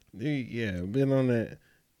Yeah,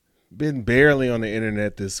 been barely on the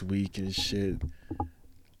internet this week and shit.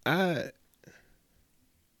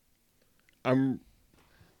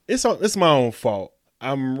 It's my own fault.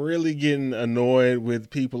 I'm really getting annoyed with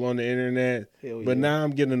people on the internet, but now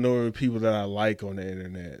I'm getting annoyed with people that I like on the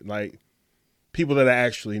internet, like people that I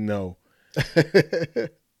actually know.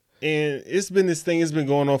 And it's been this thing. It's been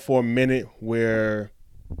going on for a minute where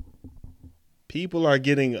people are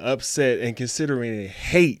getting upset and considering it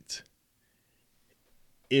hate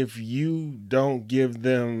if you don't give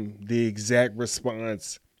them the exact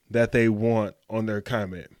response that they want on their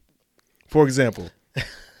comment. For example,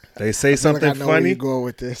 they say something funny. Where you going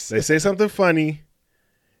with this. They say something funny,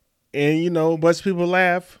 and a bunch of people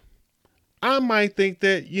laugh. I might think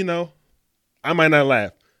that I might not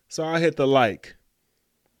laugh, so I hit the like.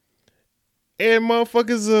 And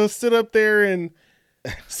motherfuckers sit up there and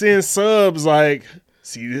send subs like,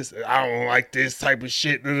 see this, I don't like this type of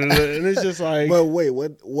shit. And it's just like. But wait,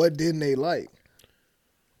 what didn't they like?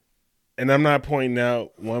 And I'm not pointing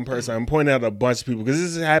out one person. I'm pointing out a bunch of people because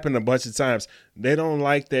this has happened a bunch of times. They don't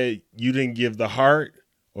like that you didn't give the heart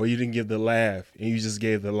or you didn't give the laugh and you just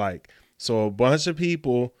gave the like. So a bunch of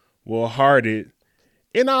people will heart it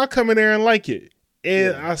and I'll come in there and like it.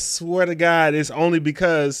 And I swear to God, it's only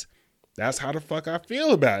because that's how the fuck I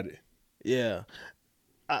feel about it. Yeah.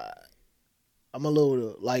 I'm a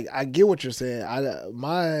little, like, I get what you're saying.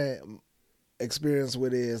 My experience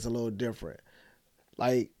with it is a little different.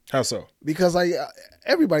 Like, how so? Because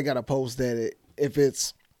everybody got to post that if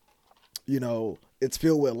it's, it's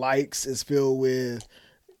filled with likes, it's filled with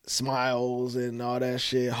smiles and all that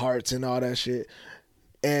shit, hearts and all that shit.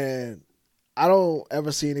 And I don't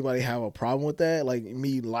ever see anybody have a problem with that. Like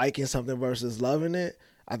me liking something versus loving it.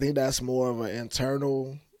 I think that's more of an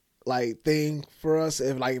internal thing for us.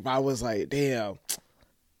 If I was like, damn,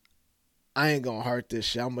 I ain't gonna heart this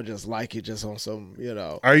shit. I'm gonna just like it just on some,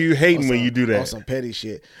 Are you hating when you do that? On some petty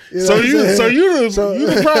shit. You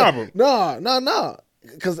the problem. No.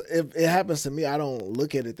 Because if it happens to me, I don't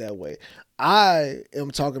look at it that way. I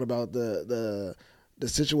am talking about the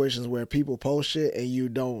situations where people post shit and you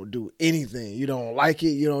don't do anything. You don't like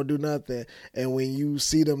it. You don't do nothing. And when you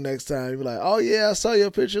see them next time, you're like, oh yeah, I saw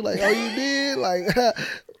your picture. Like, oh, you did? Like,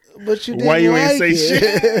 but you didn't. Why you ain't say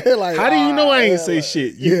shit? Like, how do you know I ain't say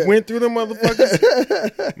shit? You went through the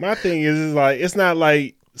motherfuckers. My thing is like, it's not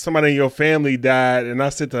like somebody in your family died and I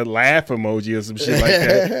sent a laugh emoji or some shit like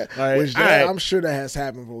that. Like, which I'm sure that has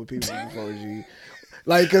happened with people before.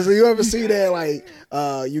 Like, because you ever see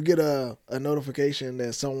that, you get a notification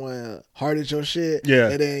that someone hearted your shit,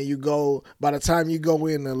 and then by the time you go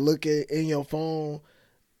in and look at in your phone,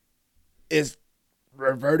 it's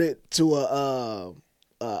reverted to a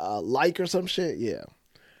like or some shit. Yeah.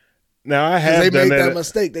 Now I have done that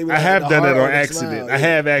mistake. I have done it on accident. Smile, I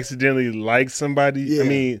have accidentally liked somebody. Yeah. I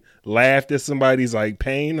mean, laughed at somebody's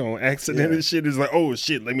pain on accident and shit. It's like, oh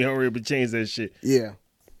shit, let me hurry up and change that shit. Yeah.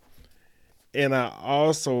 And I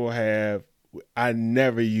also I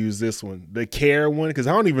never use this one, the care one, because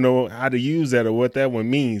I don't even know how to use that or what that one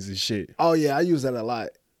means and shit. Oh, yeah, I use that a lot.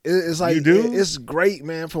 It's like, you do? It's great,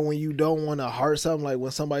 man, for when you don't want to heart something, like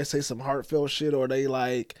when somebody say some heartfelt shit or they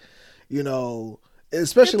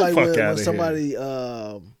especially when somebody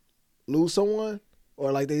lose someone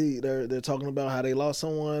or they're talking about how they lost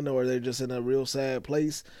someone or they're just in a real sad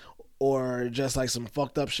place or just some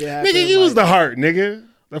fucked up shit happened. Nigga, use the heart, nigga.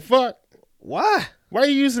 The fuck? Why? Why are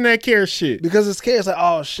you using that care shit? Because it's care. It's like,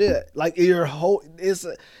 oh shit. Like your whole it's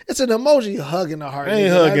an emoji hugging the heart. I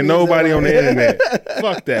ain't hugging nobody on the internet.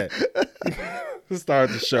 Fuck that. Let's start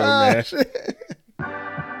the show, man. Shit.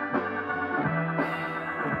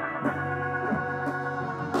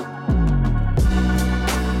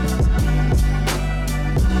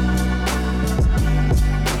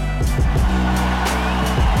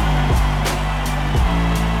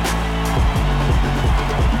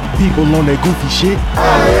 People on that goofy shit.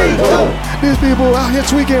 These people out here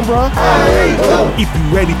tweaking, bro. If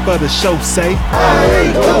you ready for the show, say.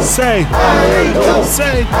 Say.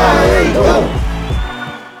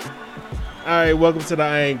 Alright, welcome to the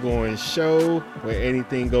I Ain't Going show, where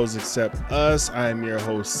anything goes except us. I'm your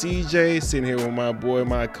host, CJ, sitting here with my boy,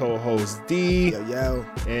 my co-host, D. Yo.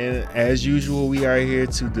 And as usual, we are here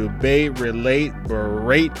to debate, relate,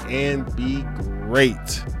 berate, and be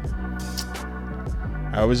great.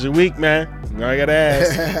 How was your week, man? You know I gotta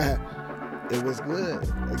ask. It was good.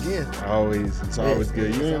 Again. It's always good. Always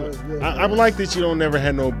good. I'm like that. You don't never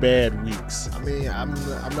had no bad weeks. I mean, I'm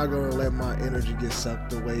not gonna let my energy get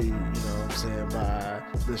sucked away. You know what I'm saying, by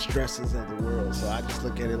the stresses of the world. So I just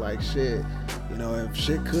look at it like shit. If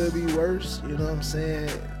shit could be worse, you know what I'm saying.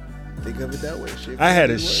 Think of it that way. Shit I had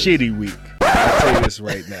a could be worse. shitty week. I'll tell you this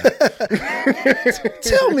right now.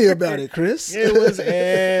 Tell me about it, Chris. It was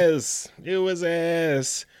ass. It was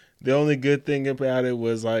ass. The only good thing about it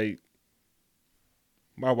was like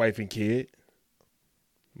my wife and kid.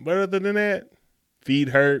 But other than that, feet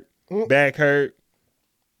hurt, back hurt,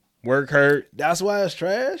 work hurt. That's why it's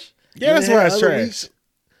trash? Yeah, that's You why had it's other trash. weeks?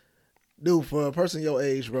 Dude, for a person your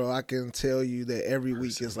age, bro, I can tell you that every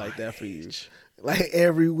week is like that for you. Like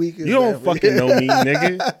every week is You don't that for fucking you. know me,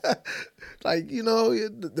 nigga. Like, you know,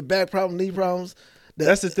 the back problem, knee problems.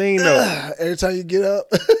 That's the thing, though. Every time you get up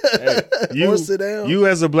Hey, or sit down. You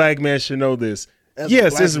as a black man should know this. As a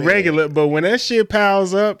Yes, black it's man. regular, but when that shit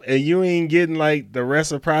piles up and you ain't getting like the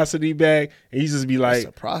reciprocity back, and you just be like,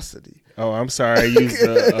 Reciprocity. "Oh, I'm sorry, I used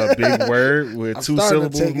a big word with I'm two starting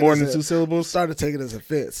to syllables, take it more as than a- two syllables." Started taking it as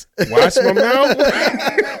offense. Watch my mouth.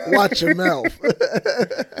 Watch your mouth.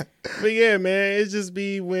 But yeah, man, it just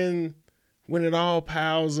be when it all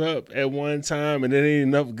piles up at one time, and there ain't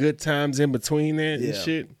enough good times in between that and Yeah.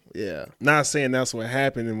 shit. Yeah. Not saying that's what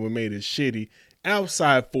happened and what made it shitty.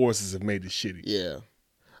 Outside forces have made it shitty. Yeah.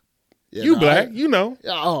 Yeah, You no, black, you know.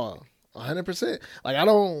 Yeah, 100%. Like I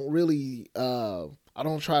don't really I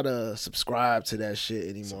don't try to subscribe to that shit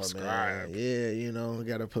anymore, Subscribe. man. Yeah, you know,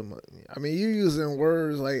 gotta put my I mean you using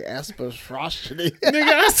words like asperosity.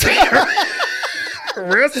 Nigga, I said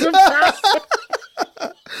reciprocity.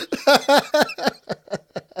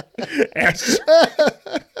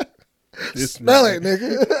 This Spell man. it,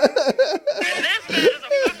 nigga.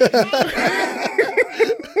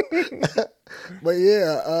 But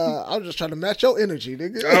yeah, I'm just trying to match your energy,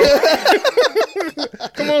 nigga.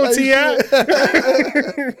 Come on, T.I.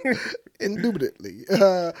 Indubitably.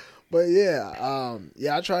 But yeah,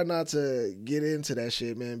 I try not to get into that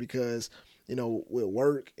shit, man, because, you know, with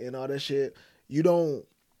work and all that shit, you don't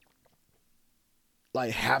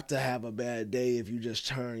like have to have a bad day if you just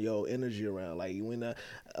turn your energy around. Like when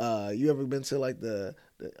you ever been to like the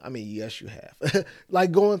I mean, yes you have.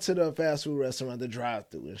 Like going to the fast food restaurant, the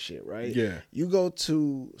drive-through and shit, right? Yeah. You go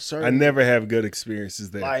to certain I never have good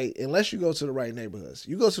experiences there. like unless you go to the right neighborhoods.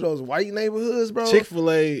 You go to those white neighborhoods, bro.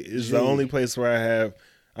 Chick-fil-A is the Gee. only place where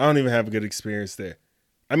I don't even have a good experience there.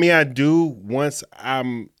 I mean, I do once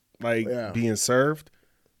I'm like Yeah. being served,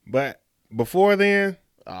 but before then,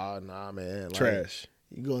 Oh nah, man. Like, trash.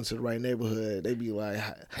 you go into the right neighborhood, they be like,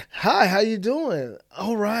 "Hi, how you doing?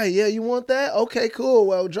 All right, yeah, you want that? Okay, cool.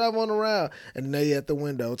 Well, drive on around." And then they at the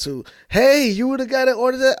window too. "Hey, you would have got it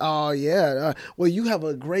ordered that? Oh yeah. Well, you have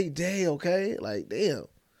a great day. Okay, like damn.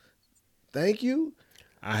 Thank you."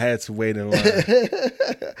 I had to wait in line.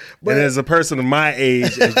 But And as a person of my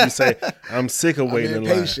age, as you say, I'm sick of waiting in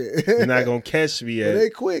line. impatient. You're not gonna catch me But at. they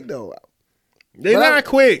quick though. They're but not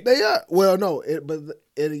quick. They are. Well, no,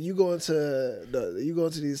 you go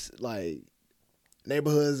into these like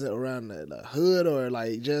neighborhoods around the hood or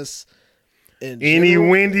like just in Any general.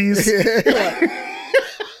 Wendy's,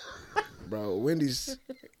 Bro, Wendy's.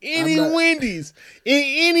 any I'm not- Wendy's in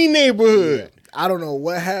any neighborhood. I don't know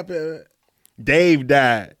what happened, Dave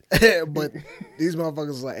died. but these motherfuckers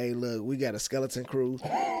was like, "Hey, look, we got a skeleton crew.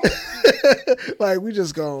 Like, we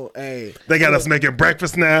just go, hey, They got us making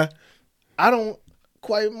breakfast now. I don't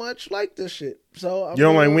quite much like this shit. So I'm You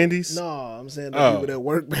don't like gonna- Wendy's? No, I'm saying the Oh. people that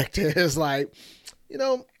work back there is like, you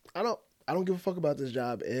know, I don't give a fuck about this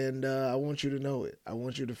job, and I want you to know it. I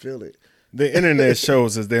want you to feel it. The internet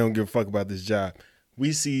shows us they don't give a fuck about this job.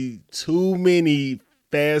 We see too many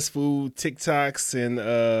fast food TikToks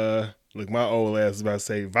and look, my old ass is about to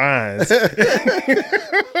say Vines. Where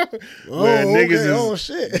niggas oh is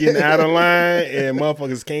shit, getting out of line and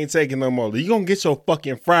motherfuckers can't take it no more. You gonna get your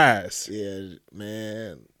fucking fries. Yeah,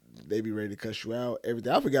 man, they be ready to cuss you out.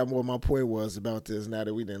 Everything. I forgot what my point was about this. Now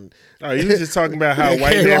that we didn't. Oh, you was just talking about how They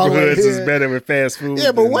white came all the way neighborhoods is here. better with fast food.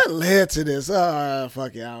 Yeah, but than- what led to this?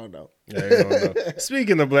 Fuck it, I don't know. Yeah, you don't know.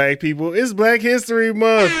 Speaking of black people, it's Black History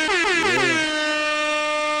Month.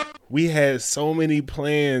 We had so many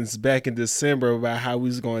plans back in December about how we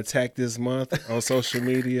was going to attack this month on social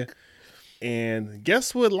media. And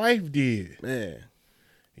guess what life did? Man,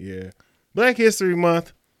 Yeah. Black History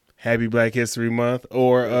Month. Happy Black History Month.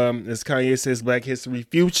 Or as Kanye says, Black History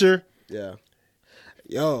Future. yeah,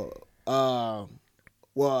 yo,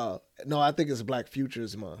 well, no, I think it's Black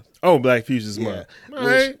Futures Month. Oh, Black Futures Yeah, Month. All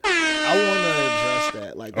which right. I want to address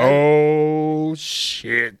that. Like, that, Oh,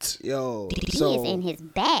 shit. yo, He so is in his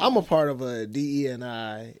bag. I'm a part of a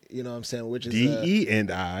DE&I, you know what I'm saying, which is DE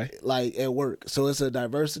and I. like at work. So it's a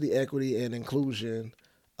diversity, equity, and inclusion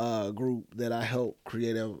group that I help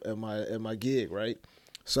create at my gig, right?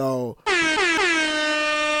 So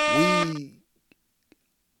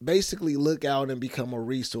basically look out and become a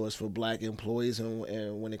resource for Black employees,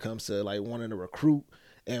 and when it comes to like wanting to recruit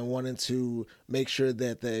and wanting to make sure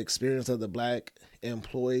that the experience of the Black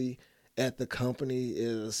employee at the company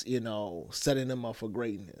is, you know, setting them up for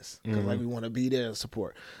greatness. Because like we want to be there and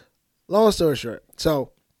support. Long story short,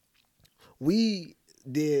 so we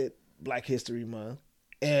did Black History Month,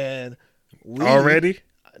 and we already.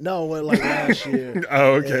 No, well, like last year.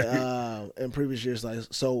 Oh, okay. And previous years, like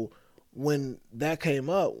so. When that came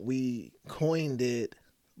up, we coined it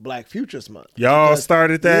Black Futures Month. Y'all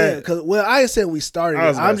started that? Yeah, because I said we started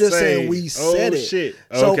it. I'm just saying we said it. Shit.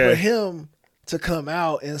 So okay. for him to come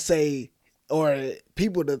out and say, or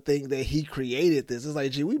people to think that he created this, it's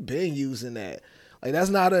like, gee, we've been using that. Like, that's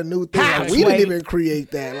not a new thing. Like, we didn't even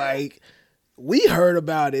create that. Like, we heard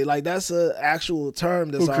about it. Like, that's an actual term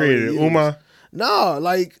that's already used. Who created it? Uma? No,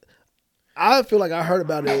 like, I feel like I heard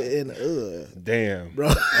about it in damn, bro.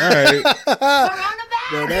 All right.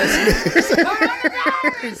 Bro, that's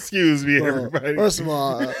excuse me, bro, everybody. First of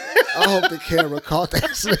all, I hope the camera caught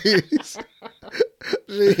that sneeze.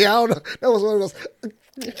 Gee, I don't know. That was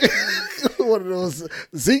one of those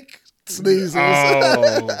Zeke sneezes.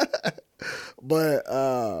 Oh. But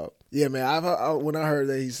yeah, man. When I heard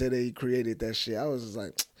that he said that he created that shit, I was just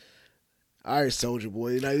like, all right, Soldier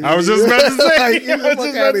Boy. I was just about to say. Like, get the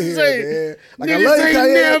fuck out of here, man. Like, I love you,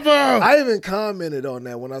 Kanye. I even commented on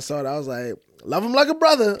that when I saw it. I was like, love him like a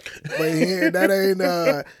brother. But that ain't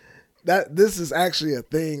that. This is actually a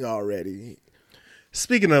thing already.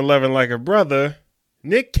 Speaking of loving like a brother,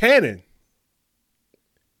 Nick Cannon.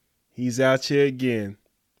 He's out here again.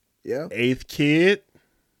 Yeah. 8th kid.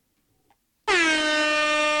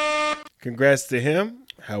 Congrats to him.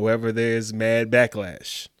 However, there's mad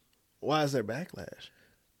backlash. Why is there backlash?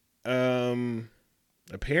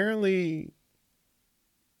 Apparently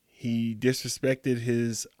he disrespected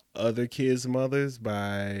his other kids' mothers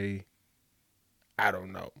by, I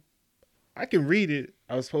don't know. I can read it.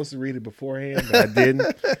 I was supposed to read it beforehand, but I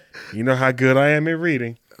didn't. You know how good I am at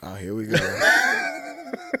reading. Oh, here we go.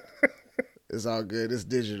 It's all good. It's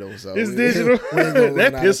digital. So it's digital.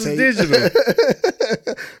 That piss is digital.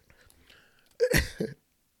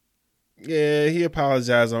 Yeah, he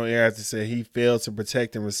apologized on air after saying he failed to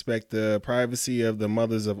protect and respect the privacy of the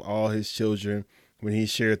mothers of all his children when he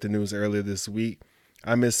shared the news earlier this week.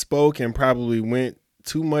 I misspoke and probably went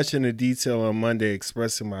too much into detail on Monday,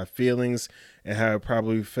 expressing my feelings and how I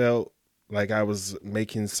probably felt like I was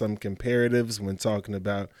making some comparatives when talking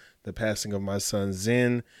about the passing of my son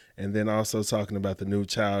Zen, and then also talking about the new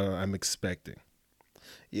child I'm expecting.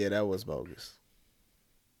 Yeah, that was bogus.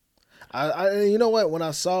 I you know what? When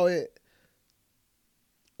I saw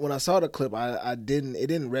the clip, it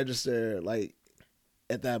didn't register like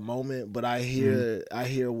at that moment, but I hear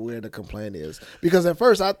where the complaint is. Because at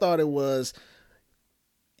first I thought it was,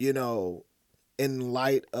 you know, in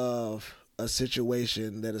light of a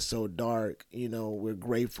situation that is so dark, you know, we're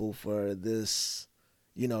grateful for this,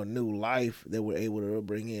 you know, new life that we're able to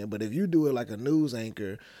bring in. But if you do it like a news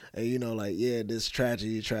anchor and, you know, like, yeah, this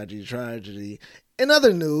tragedy. In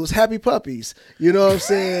other news, happy puppies. You know what I'm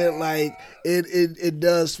saying? Like, it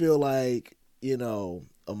does feel like, you know,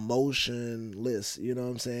 emotionless. You know what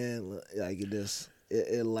I'm saying? Like,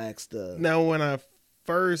 it lacks the... Now, when I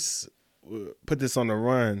first put this on the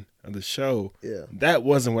run of the show, yeah, that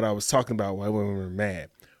wasn't what I was talking about why women were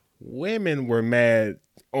mad. Women were mad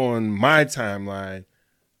on my timeline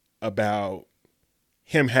about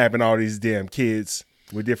him having all these damn kids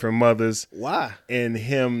with different mothers. Why? And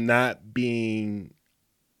him not being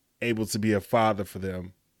able to be a father for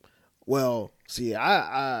them. Well, see,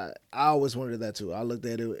 I always wondered that too. I looked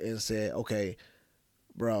at it and said, okay,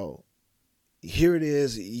 bro, here it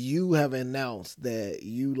is. You have announced that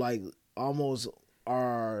you like almost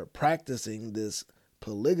are practicing this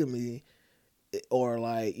polygamy, or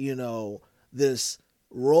like, you know, this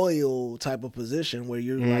royal type of position where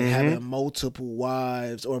you're like having multiple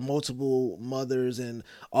wives or multiple mothers and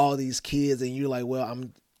all these kids, and you're like, well,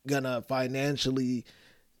 I'm gonna financially,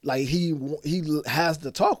 like, he has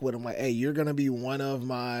to talk with him like, hey, you're gonna be one of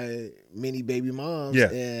my many baby moms,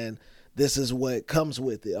 and this is what comes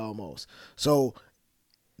with it almost. So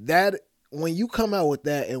that when you come out with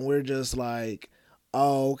that and we're just like,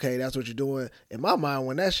 oh, okay, that's what you're doing. In my mind,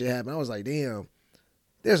 when that shit happened, I was like, damn,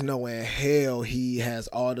 there's no way in hell he has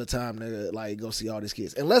all the time to like go see all these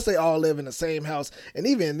kids. Unless they all live in the same house. And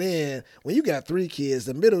even then, when you got 3 kids,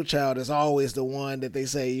 the middle child is always the one that they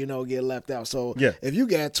say, you know, get left out. So if you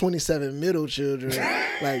got 27 middle children,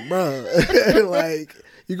 like, bro, like,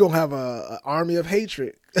 you're going to have an army of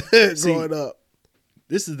hatred growing up.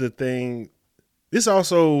 This is the thing. This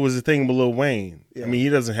also was the thing with Lil Wayne. Yeah. I mean, he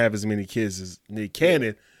doesn't have as many kids as Nick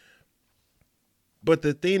Cannon, But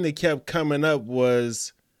the thing that kept coming up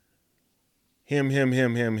was him.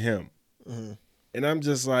 Mm-hmm. And I'm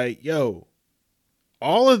just like, yo,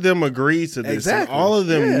 all of them agreed to this. Exactly. And all of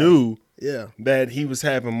them knew Yeah. that he was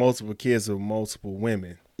having multiple kids with multiple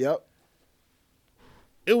women. Yep.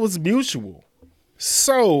 It was mutual.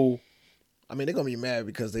 So, I mean, they're going to be mad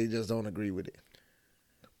because they just don't agree with it.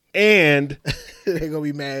 and They're going to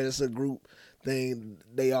be mad it's a group thing.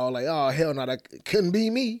 They all like, oh, hell no, that couldn't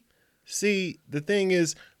be me. see, the thing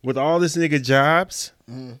is, with all this nigga jobs,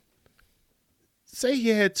 Mm-hmm. say he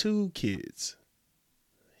had 2 kids.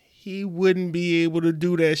 He wouldn't be able to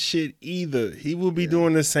do that shit either. He would be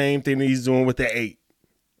doing the same thing that he's doing with the 8.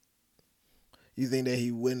 You think that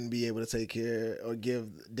he wouldn't be able to take care or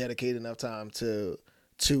dedicate enough time to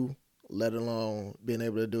 2, let alone being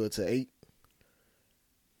able to do it to 8?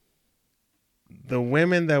 The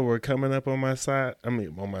women that were coming up on my timeline,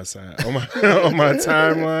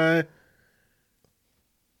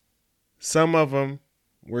 some of them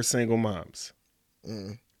were single moms.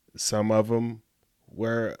 Mm. Some of them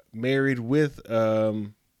were married with a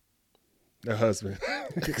husband.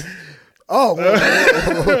 Oh,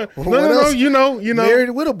 No, you know.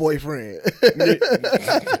 Married with a boyfriend.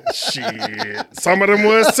 Shit. Some of them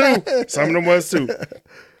was too.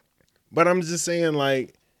 But I'm just saying,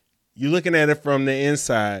 like, you're looking at it from the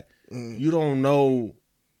inside. You don't know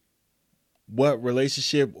what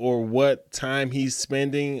relationship or what time he's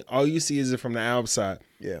spending. All you see is it from the outside.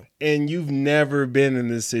 Yeah. And you've never been in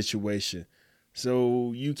this situation.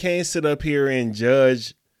 So you can't sit up here and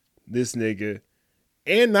judge this nigga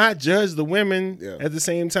and not judge the women at the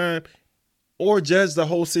same time, or judge the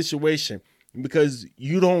whole situation, because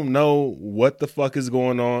you don't know what the fuck is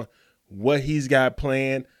going on, what he's got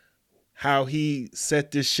planned, how he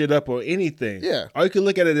set this shit up, or anything. Yeah. Or you can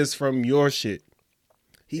look at it as from your shit.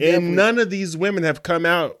 And none of these women have come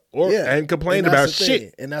out and complained about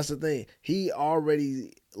shit. And that's the thing. He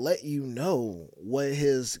already let you know what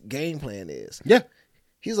his game plan is. Yeah.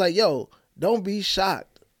 He's like, yo, don't be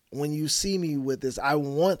shocked when you see me with this. I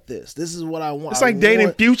want this. This is what I want. It's like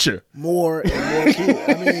dating Future. More and more kids.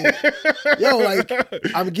 I mean, yo, like,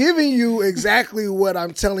 I'm giving you exactly what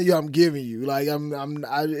I'm telling you I'm giving you. Like,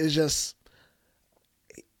 it's just,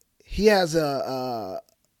 he has a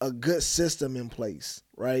good system in place,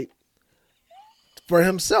 right? For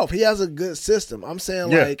himself. He has a good system. I'm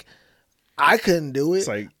saying, like, I couldn't do it. It's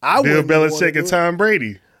like I Bill Belichick and Tom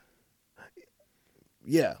Brady.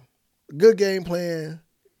 Yeah. Good game plan.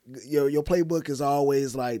 Your playbook is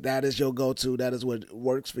always like, that is your go-to. That is what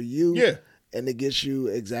works for you. Yeah. And it gets you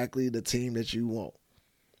exactly the team that you want.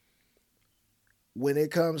 When it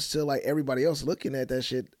comes to like everybody else looking at that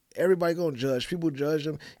shit, everybody gonna judge. People judge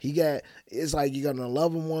him. It's like you're gonna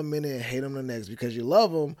love him 1 minute and hate him the next, because you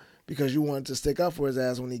love him because you wanted to stick up for his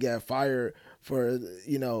ass when he got fired for,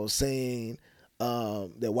 saying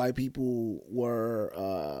that white people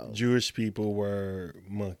were Jewish people were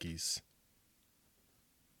monkeys.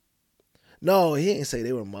 No, he ain't say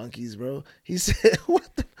they were monkeys, bro. He said, what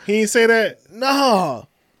the? He ain't say that? No.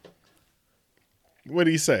 What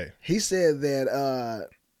did he say? He said that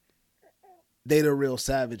they the real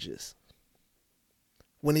savages.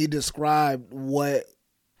 When he described what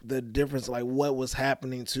the difference, like what was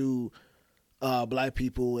happening to black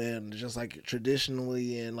people, and just like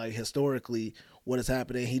traditionally and like historically what is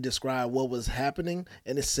happening, he described what was happening,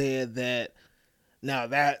 and it said that now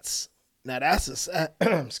that's a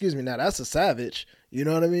excuse me, now that's a savage. You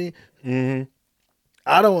know what I mean?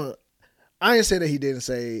 Mm-hmm. I ain't say that he didn't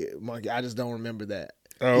say monkey. I just don't remember that.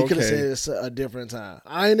 Oh, he could have okay. said it's a different time.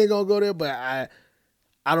 I ain't gonna go there, but I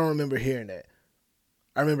don't remember hearing that.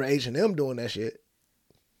 I remember H&M doing that shit.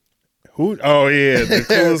 Who? Oh yeah, the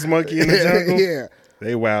coolest monkey in the jungle. Yeah,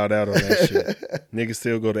 they wild out on that shit. Niggas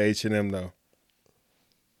still go to H&M though.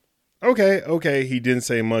 Okay. He didn't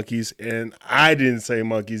say monkeys, and I didn't say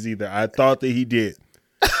monkeys either. I thought that he did.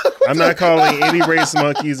 I'm not calling any race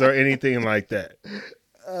monkeys or anything like that.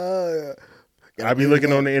 I be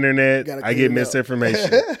looking on the internet. I get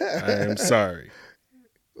misinformation. I am sorry.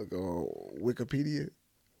 Look on Wikipedia.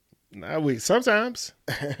 Sometimes,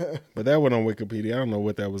 but that went on Wikipedia. I don't know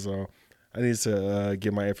what that was on. I need to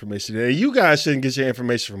get my information there. You guys shouldn't get your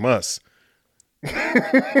information from us.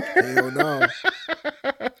 Hell no.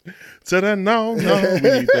 No, we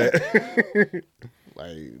need that.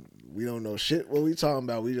 Like, we don't know shit what we talking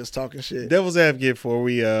about. We just talking shit. Devil's advocate before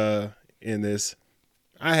we in this.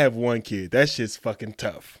 I have 1 kid. That shit's fucking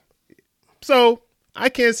tough. So I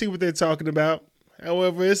can't see what they're talking about.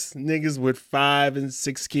 However, it's niggas with 5 and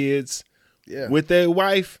 6 kids with their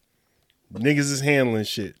wife. Niggas is handling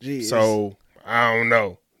shit. Jeez. So I don't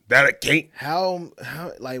know. That I can't How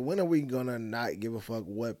like when are we gonna not give a fuck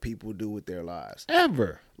what people do with their lives?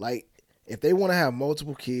 ever. Like if they want to have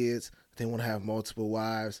multiple kids, if they want to have multiple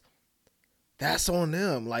wives, that's on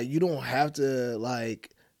them. Like you don't have to like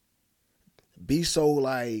be so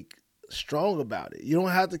like strong about it. You don't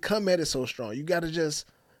have to come at it so strong. You got to just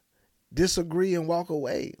disagree and walk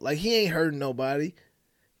away. Like he ain't hurting nobody.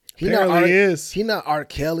 He not R.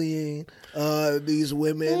 Kellying these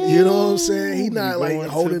women. You know what I'm saying? He not like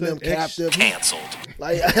holding them captive. Canceled.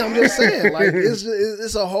 Like I'm just saying, like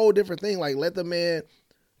it's a whole different thing. Like let the man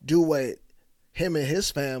do what him and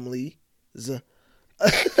his family. Let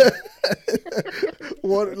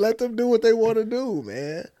them do what they want to do,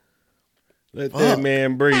 man. Let that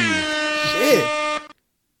man breathe. Shit.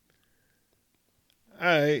 All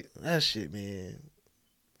right. That shit, man.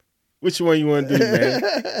 Which one you want to do, man?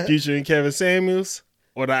 Future and Kevin Samuels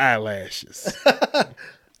or the eyelashes?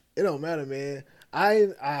 It don't matter, man. I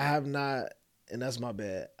have not, and that's my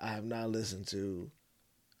bad. I have not listened to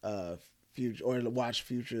Future or watched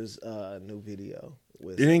Future's new video.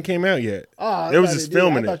 It didn't came out yet. Oh, they was just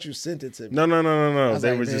filming it. I thought you sent it to me. No.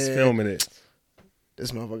 They were just filming it.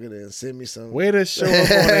 This motherfucker didn't send me some. Way to show up on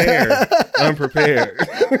the air unprepared.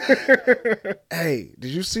 Hey, did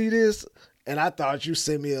you see this? And I thought you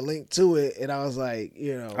sent me a link to it, and I was like,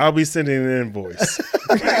 you know, I'll be sending an invoice.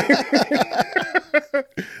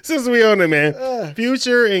 Since we on it, man.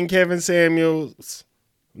 Future and Kevin Samuels.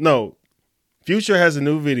 No, Future has a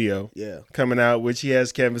new video coming out, which he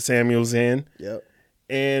has Kevin Samuels in. Yep.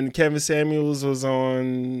 And Kevin Samuels was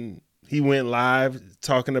on, he went live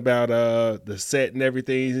talking about the set and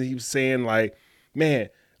everything. He was saying like, man,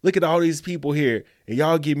 look at all these people here. And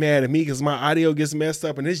y'all get mad at me because my audio gets messed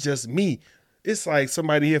up and it's just me. It's like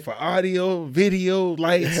somebody here for audio, video,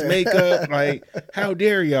 lights, makeup. Like, how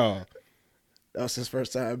dare y'all? That was his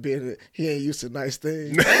first time being, he ain't used to nice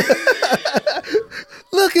things.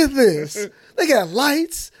 Look at this. They got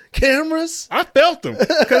lights, cameras. I felt them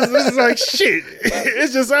because this is like shit.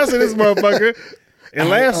 It's just us and this motherfucker. And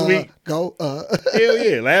last week, hell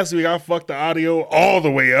yeah, last week I fucked the audio all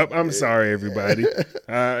the way up. I'm sorry, everybody.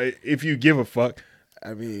 If you give a fuck,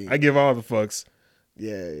 I mean, I give all the fucks.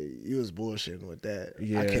 Yeah, you was bullshitting with that.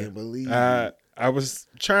 Yeah. I can't believe I was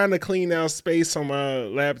trying to clean out space on my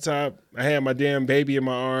laptop. I had my damn baby in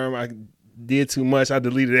my arm. I did too much. I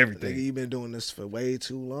deleted everything. Nigga, you've been doing this for way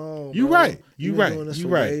too long. You bro. right. You right. Doing this You for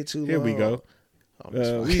right. Way too Here long. we go.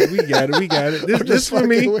 We got it. We got it. This for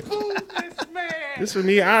me. This for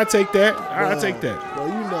me. I'll take that. I'll take that.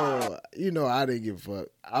 Well, you know, I didn't give a fuck.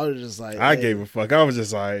 I was just like, I gave a fuck. I was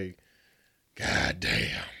just like, God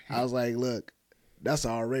damn. I was like, look, that's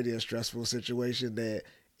already a stressful situation that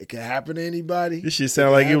it can happen to anybody. This shit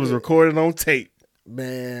sound like it was recorded on tape.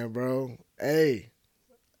 Man, bro. Hey,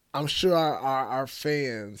 I'm sure our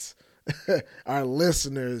fans, our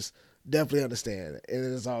listeners definitely understand it.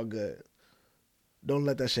 And it's all good. Don't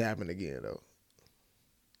let that shit happen again, though.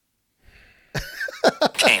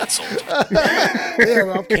 Canceled. Damn,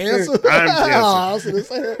 I'm canceled. I'm canceled. I was gonna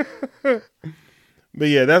say that. But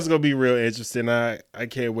yeah, that's gonna be real interesting. I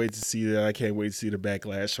can't wait to see that. I can't wait to see the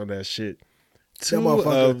backlash on that shit. Two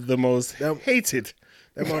of the most hated.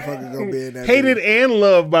 That motherfucker gonna be in that hated video. And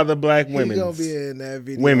loved by the black women. He's gonna be in that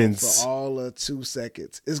video for all of 2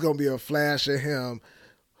 seconds. It's gonna be a flash of him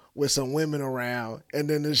with some women around, and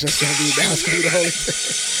then it's just gonna be that's gonna be the whole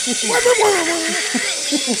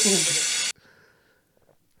thing.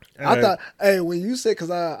 I thought, hey, when you said,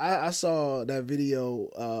 because I saw that video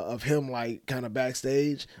of him like kind of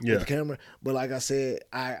backstage with the camera, but like I said,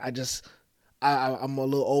 I'm a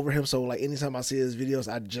little over him, so like anytime I see his videos,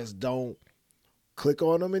 I just don't click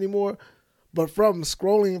on them anymore. But from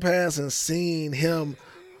scrolling past and seeing him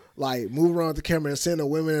like move around the camera and seeing the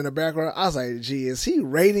women in the background, I was like, gee, is he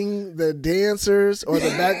rating the dancers or the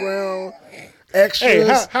background extras?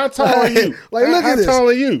 Hey, how tall are you? Like, look at this. How tall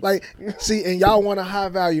are you? Like, see, and y'all want a high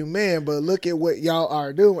value man, but look at what y'all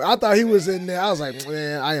are doing. I thought he was in there. I was like,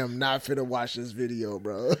 man, I am not finna watch this video,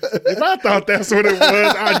 bro. If I thought that's what it was,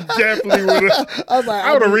 I definitely would have.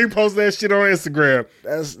 I would have reposted that shit on Instagram.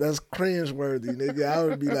 That's cringe worthy, nigga. I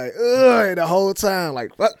would be like, ugh, the whole time,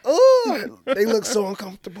 like, fuck, ugh, they look so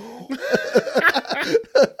uncomfortable.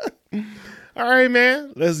 All right,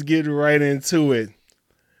 man, let's get right into it.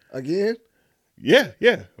 Again? Yeah.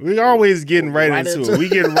 We always getting right into it. We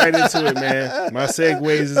getting right into it, man. My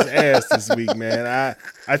segues is ass this week, man.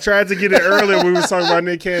 I tried to get it earlier when we was talking about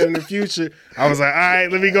Nick Cannon in the future. I was like, all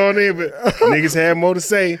right, let me go on in, but niggas had more to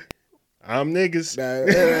say. I'm niggas.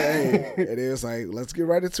 And it was like, let's get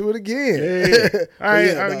right into it again. Yeah. All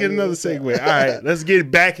right, I'll get another segue. All right, let's get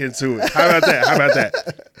back into it. How about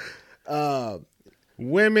that?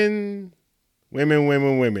 women.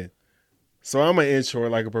 So I'm gonna intro it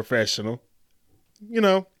like a professional.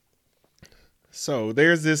 So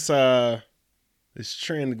there's this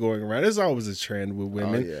trend going around. There's always a trend with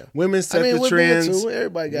women. Oh, yeah. Women set the with men trends. too.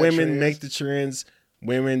 Everybody got Women trends. make the trends.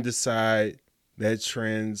 Women decide that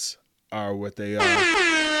trends are what they are.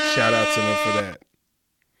 Shout out to them for that.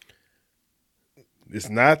 It's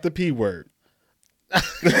not the P word.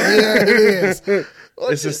 Yeah, it is.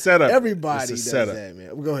 It's a setup. Everybody It's a does setup. that,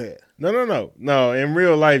 man. Go ahead. No. In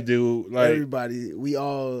real life, dude, like Everybody, we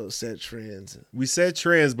all set trends. we set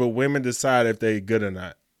trends, but women decide if they're good or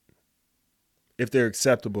not, if they're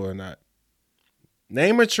acceptable or not.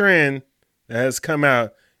 Name a trend that has come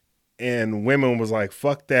out and women was like,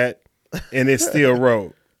 "Fuck that," and it still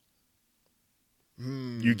rode.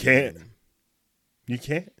 You can't. And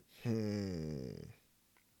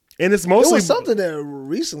it's It mostly was something that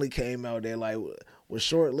recently came out that like was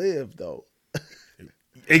short lived though.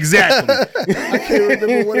 exactly, I can't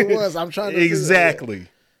remember what it was. I'm trying to exactly.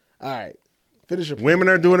 All right, finish your point. Women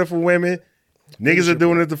are doing it for women. Niggas are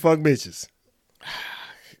doing it to fuck bitches.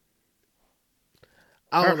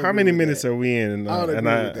 I don't How agree many with minutes that. are we in? I don't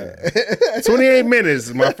agree with that. 28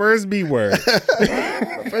 minutes. My first B word.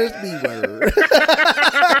 First B word.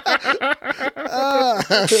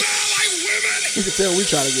 You can tell we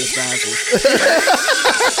trying to get sponsors.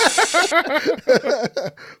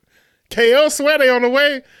 KO Sweaty on the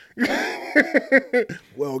way.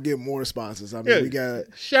 Well, get more sponsors. I mean, Yeah. we got.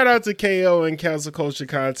 Shout out to KO and Council Culture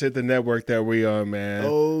Content, the network that we on, man.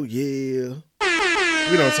 Oh yeah.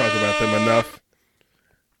 We don't talk about them enough.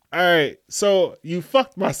 All right, so you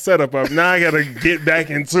fucked my setup up. Now I gotta get back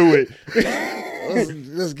into it.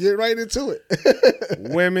 Let's get right into it.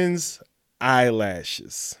 Women's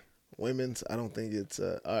eyelashes. Women's. I don't think it's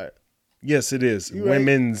all right. Yes, it is. You right.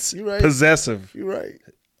 Women's You right. possessive. You're right.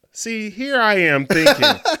 See, here I am thinking.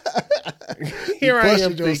 Here I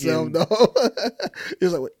am Questioned yourself, thinking. though. It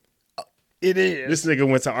was like, wait, it is. This nigga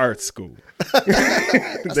went to art school. They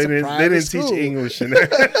didn't private teach school. English in there.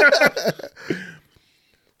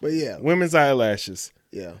 But yeah, Women's eyelashes.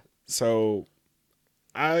 yeah. So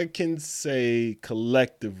I can say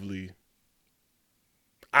collectively,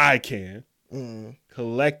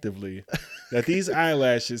 collectively, that these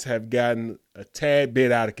eyelashes have gotten a tad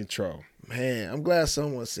bit out of control. Man, I'm glad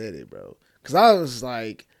someone said it, bro. Because I was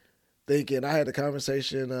like thinking, I had a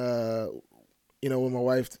conversation, with my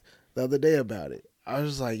wife the other day about it. I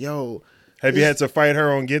was like, yo. Have you had to fight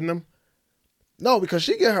her on getting them? No, because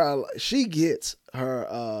she gets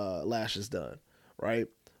her lashes done, right?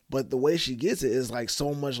 But the way she gets it is like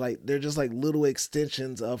so much like they're just like little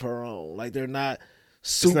extensions of her own. Like they're not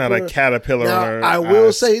super. It's not a caterpillar Now, on her I will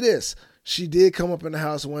eyes. say this. She did come up in the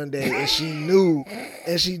house one day and she knew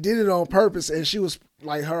and she did it on purpose and she was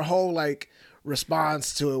like her whole like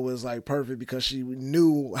response to it was like perfect because she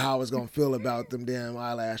knew how I was gonna feel about them damn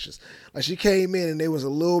eyelashes. Like she came in and they was a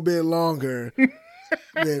little bit longer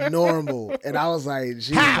than normal. And I was like,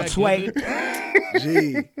 gee.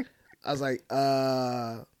 I was like,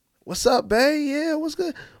 what's up, babe? Yeah, what's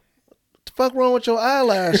good? What the fuck wrong with your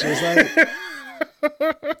eyelashes? Like,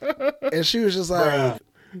 and she was just like,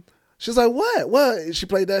 what? What? She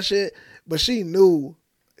played that shit, but she knew.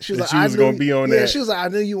 She was That like, she was gonna be on yeah, that. she was like, I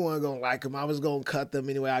knew you weren't gonna like them. I was gonna cut them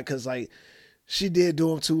anyway, because like, she did do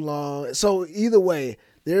them too long. So either way,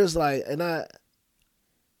 there's like, and I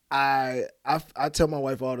tell my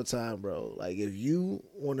wife all the time, bro. Like, if you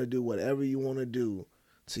want to do whatever you want to do,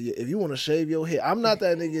 if you want to shave your head, I'm not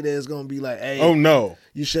that nigga that's gonna be like, hey, Oh no.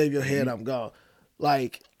 you shave your head, I'm gone.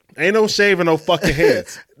 Like, Ain't no shaving no fucking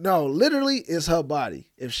heads. no, literally, it's her body.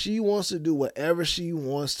 If she wants to do whatever she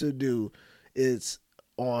wants to do, it's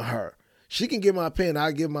on her. She can give my opinion.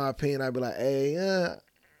 I give my opinion. I'd be like, hey,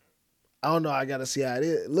 I don't know. I got to see how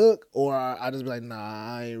it look. Or I just be like,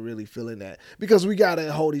 nah, I ain't really feeling that. Because we got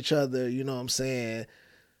to hold each other, you know what I'm saying,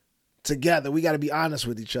 together. We got to be honest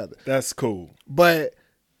with each other. That's cool. But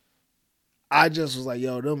I just was like,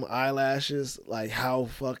 yo, them eyelashes, like how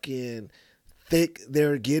fucking thick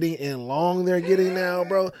they're getting and long they're getting now,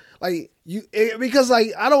 bro. Like because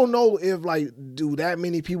like I don't know if like do that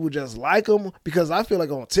many people just like them, because I feel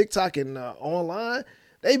like on TikTok and online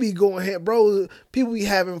they be going ahead, bro. People be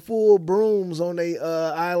having full brooms on their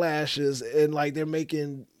eyelashes and like they're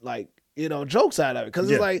making like jokes out of it, because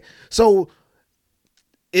it's like, so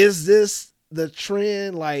is this the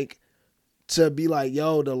trend, like, to be like,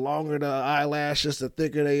 yo, the longer the eyelashes, the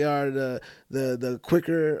thicker they are, the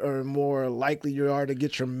quicker or more likely you are to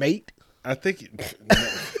get your mate? I think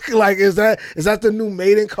Like, is that the new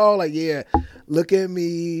mating call? Like, yeah, look at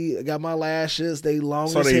me, I got my lashes, they long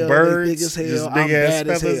so as they hell, birds, they thick as hell, just I'm big ass bad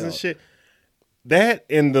as feathers hell. and shit. That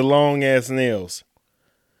and the long ass nails.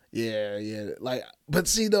 Yeah. Like, but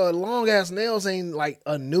see, the long ass nails ain't like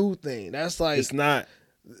a new thing. That's like It's not.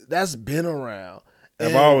 that's been around.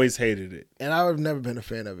 I've always hated it. And I've never been a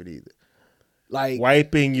fan of it either. Like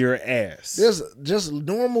Wiping your ass. there's just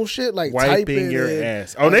normal shit like Wiping typing your and,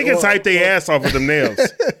 ass. Oh, they can type their ass off of them nails.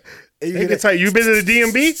 and They can type. You been to the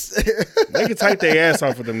DMV? They can type their ass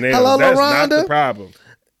off of them nails. Hello, That's not LaRonda? the problem.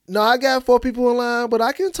 No, I got 4 people in line, but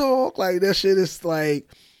I can talk. Like that shit is like,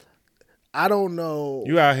 I don't know.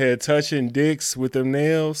 You out here touching dicks with them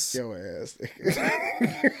nails. Your ass.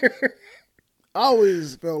 I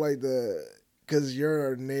always felt like because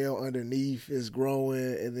your nail underneath is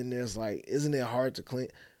growing, and then there's like, isn't it hard to clean?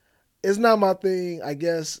 It's not my thing, I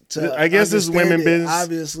guess. I guess it's women understand it, business.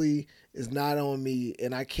 Obviously, it's not on me,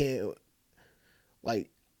 and I can't. Like,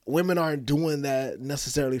 women aren't doing that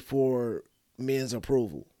necessarily for men's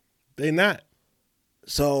approval. They not.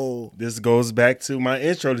 So This goes back to my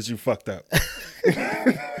intro that you fucked up.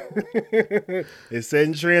 It's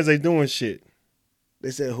setting trends. They doing shit.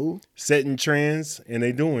 they said who? Setting trends and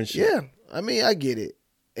they doing shit. Yeah, I mean, I get it,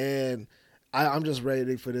 and I'm just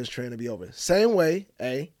ready for this trend to be over. Same way,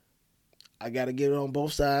 I got to get it on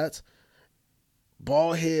both sides.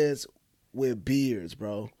 Bald heads with beards,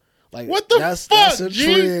 bro. Like What the that's fuck, a G?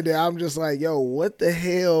 trend that I'm just like, yo, what the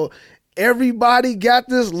hell? Everybody got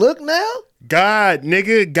this look now? God,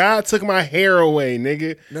 nigga, God took my hair away,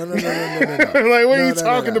 nigga. No. Like, what are you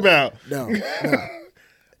talking about? No.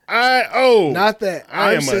 Not that.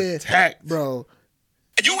 I I'm am saying, attacked, bro.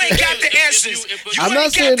 You ain't got the answers. You I'm not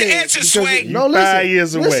ain't saying got the that answers, because Sway. no, listen, 5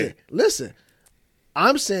 years away. Listen,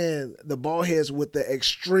 I'm saying the bald heads with the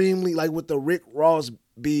extremely like with the Rick Ross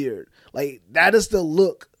beard, like that is the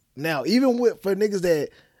look now. Even for niggas that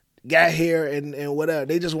got hair and whatever,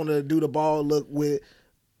 they just want to do the bald look with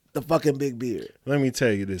the fucking big beard. Let me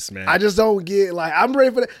tell you this, man. I just don't get like I'm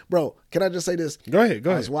ready for that, bro. Can I just say this? Go ahead.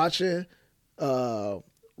 I was watching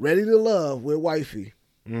Ready to Love with Wifey.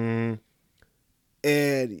 Mm,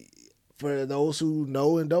 And for those who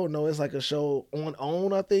know and don't know, it's like a show on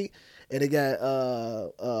OWN, I think. And it got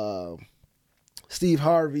Steve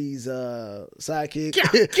Harvey's sidekick.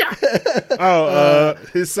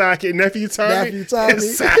 His sidekick, nephew Tommy. Nephew Tommy.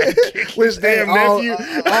 His sidekick, Which damn nephew.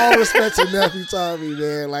 all respect to Nephew Tommy,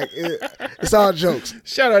 man. Like it's all jokes.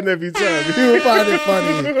 Shout out nephew Tommy. He will find it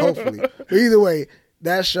funny, hopefully. But either way,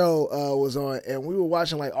 that show was on, and we were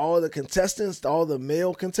watching like all the contestants, all the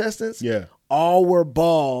male contestants. Yeah. All were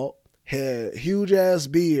bald, had huge ass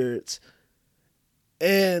beards,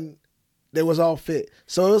 and they was all fit.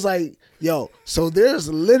 So it was like, yo, so there's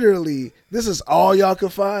literally, this is all y'all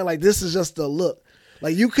could find. Like, this is just the look.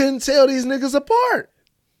 Like, you couldn't tell these niggas apart.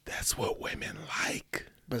 That's what women like.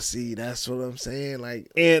 But see, that's what I'm saying. Like,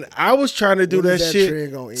 And I was trying to do When that is that shit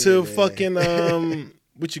trend gonna end, to man? fucking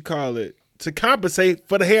what you call it, to compensate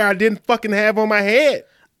for the hair I didn't fucking have on my head.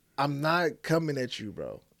 I'm not coming at you,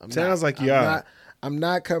 bro. Sounds like you are. I'm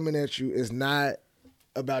not coming at you. It's not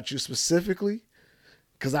about you specifically.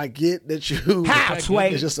 Cause I get that you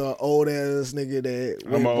it's just an old ass nigga that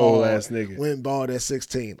I'm an old ass nigga. Went bald at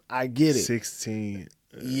 16. I get it. 16.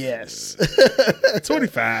 Yes.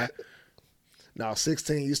 25. Now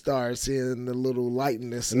 16 you start seeing the little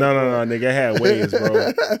lightness. No, nigga. I had waves,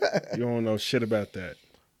 bro. You don't know shit about that.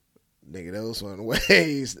 Nigga, those one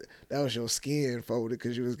ways. That was your skin folded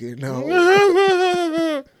because you was getting old.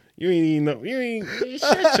 You ain't even know. You ain't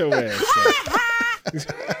shut your ass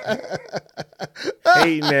up.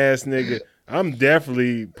 Hating ass nigga. I'm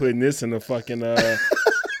definitely putting this in the fucking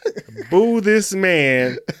boo this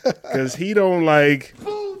man because he don't like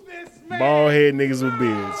bald head niggas with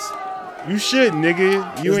beards. You should,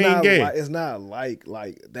 nigga. You It's ain't not gay. It's not like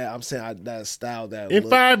that. I'm saying that style, that In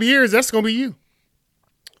look. 5 years, that's gonna be you.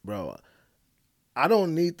 Bro, I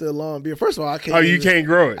don't need the long beard. First of all, I can't. Oh, you can't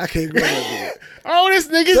grow it. I can't grow that beard. Oh, this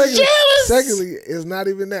nigga's jealous. Secondly, it's not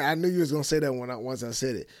even that. I knew you was gonna say that once I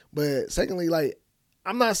said it. But secondly, like,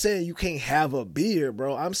 I'm not saying you can't have a beard,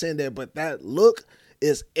 bro. I'm saying that, but that look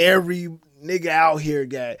is every nigga out here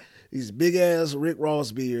got these big ass Rick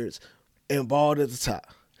Ross beards and bald at the top.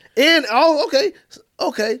 And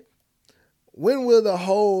okay. When will the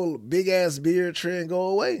whole big ass beard trend go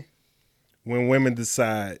away? When women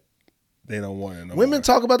decide they don't want it no Women more.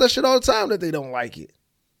 talk about that shit all the time that they don't like it.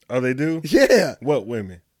 Oh, they do? Yeah. What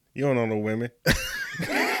women? You don't know no women.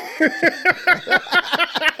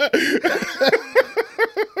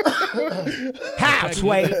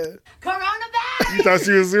 Halfway. You thought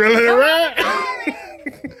she was running around?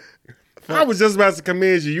 I was just about to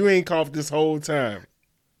commend you. You ain't coughed this whole time.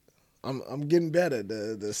 I'm getting better.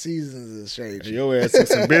 The seasons is changing. Your ass took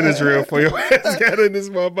some Benadryl for your ass got in this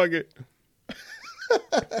motherfucker.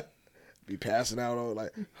 Be passing out on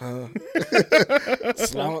like, huh?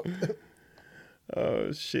 Slump.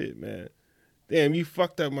 Oh shit, man. Damn, you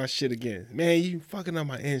fucked up my shit again. Man, you fucking up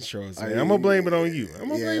my intros, man. I'm gonna blame it on you. I'm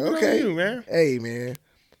gonna blame it on you, man. Hey, man.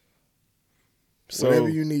 So, whatever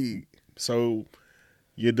you need. So,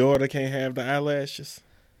 your daughter can't have the eyelashes?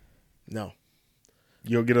 No.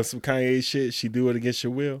 You'll get her some Kanye shit, she do it against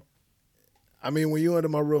your will? I mean, when you under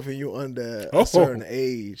my roof and you under a certain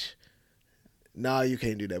age, nah, you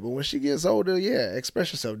can't do that. But when she gets older, yeah,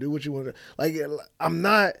 express yourself. Do what you want to. Like, I'm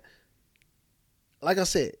not, like I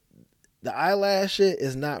said, the eyelash shit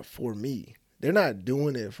is not for me. They're not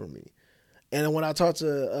doing it for me. And when I talked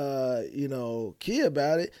to, Kia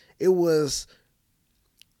about it, it was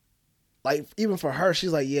like, even for her,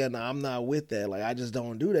 she's like, yeah, nah, I'm not with that. Like, I just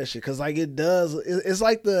don't do that shit. Cause like it's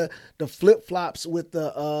like the flip flops with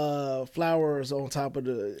the flowers on top of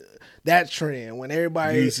that trend when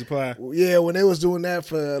everybody Beauty supply. Yeah, when they was doing that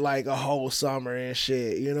for like a whole summer and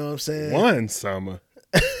shit. You know what I'm saying? One summer.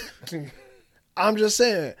 I'm just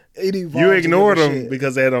saying it evolved. You ignored them shit.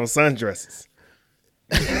 because they had on sundresses.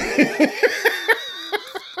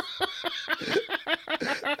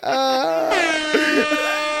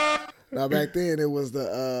 Now back then it was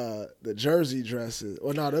the jersey dresses.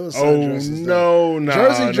 Well, no, there was sundresses. No,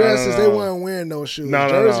 jersey dresses. They weren't wearing no shoes.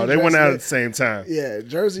 No. They went out at the same time. Yeah,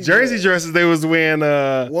 jersey dresses. They was wearing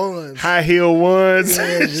ones, high heel ones.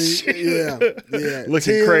 Yeah,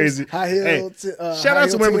 looking Tim's, crazy. High heel. Hey, shout out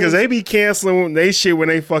to women because they be canceling they shit when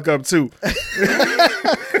they fuck up too.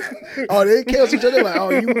 Oh, they cancel each other. Like, oh,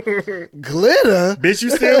 you glitter, bitch. You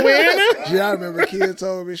still wearing them? Yeah, I remember Kid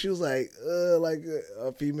told me she was like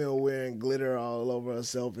a female wearing glitter all over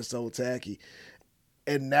herself is so tacky.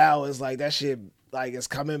 And now it's like that shit like it's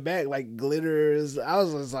coming back. Like glitter is. I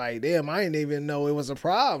was just like, damn, I didn't even know it was a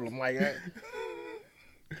problem. Like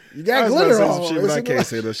you got glitter on. Shit, but I can't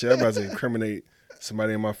say that shit. I'm about to incriminate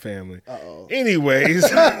somebody in my family. Uh-oh. Anyways.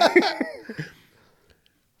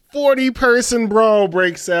 40-person brawl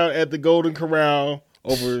breaks out at the Golden Corral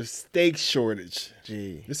over steak shortage.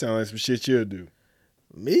 Gee. This sounds like some shit you'll do.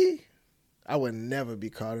 Me? I would never be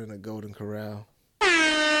caught in a Golden Corral.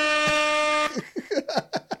 I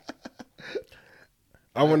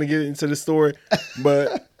want to get into the story,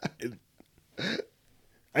 but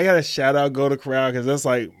I got to shout out Golden Corral because that's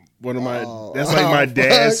like one of my my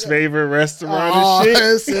dad's favorite restaurant and shit.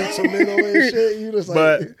 That's sentimental and shit. You just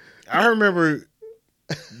but I remember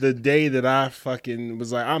the day that I fucking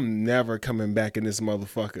was like, I'm never coming back in this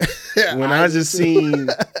motherfucker. When I just seen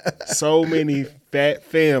so many fat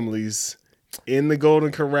families in the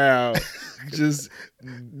Golden Corral, just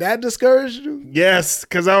that discouraged you? Yes,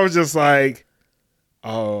 because I was just like,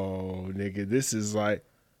 oh, nigga, this is like,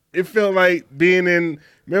 it felt like being in,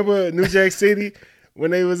 remember New Jack City? When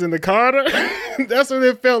they was in the Carter, that's what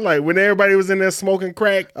it felt like. When everybody was in there smoking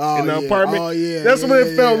crack in the apartment, that's what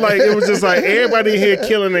it felt like. It was just like everybody here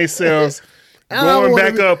killing themselves, going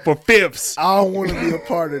back up for fifths. I don't want to be a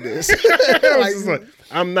part of this. like,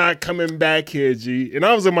 I'm not coming back here, G. And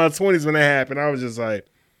I was in my 20s when that happened. I was just like,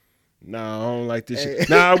 nah, I don't like this shit.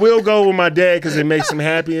 Now, I will go with my dad because it makes him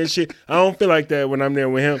happy and shit. I don't feel like that when I'm there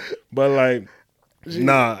with him. But like, G.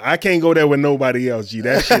 Nah, I can't go there with nobody else, G.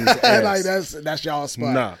 That shit is ass. Like that's y'all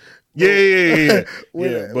spot. Nah. Yeah.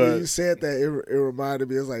 When you said that, it reminded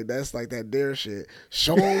me. It's like that's like that dare shit.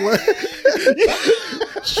 Show them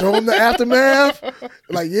show them the aftermath.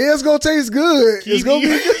 Like, yeah, it's gonna taste good. It's gonna be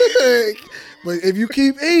good. But if you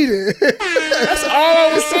keep eating, that's all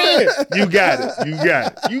I was saying. You got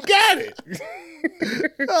it.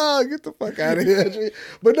 Oh, get the fuck out of here, G.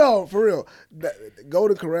 But no, for real,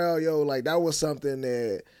 Golden Corral, yo, like that was something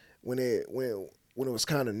that when it was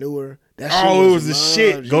kind of newer. That shit it was the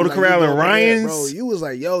shit. Golden Corral and Ryan's, bro. You was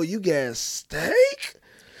like, yo, you got steak,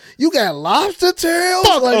 you got lobster tails.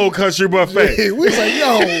 Fuck like, Old Country Buffet. We was like,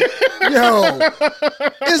 yo,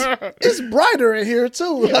 it's brighter in here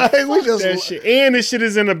too. Like, we just that shit, and this shit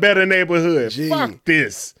is in a better neighborhood. G. Fuck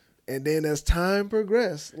this. And then as time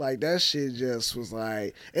progressed, like that shit just was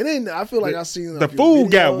like, and then I feel like I seen the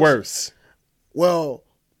food got worse. Well,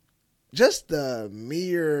 just the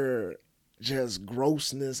mere just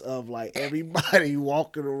grossness of like everybody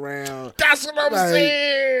walking around. That's what I'm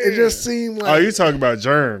saying. It just seemed like. Oh, you talking about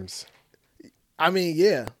germs? I mean,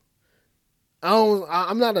 yeah.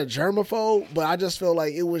 I'm not a germaphobe, but I just feel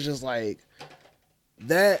like it was just like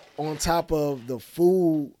that on top of the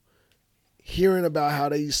food. Hearing about how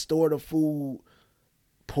they store the food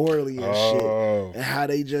poorly and shit, and how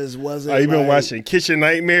they just wasn't. Oh, you been watching Kitchen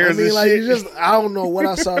Nightmares? I mean, like shit? I don't know what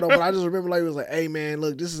I saw though, but I just remember like it was like, hey man,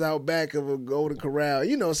 look, this is out back of a Golden Corral.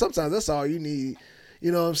 You know, sometimes that's all you need.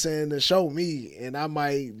 you know what I'm saying, to show me, and I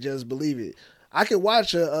might just believe it. I could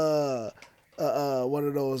watch one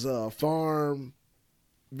of those farm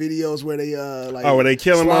videos where they where they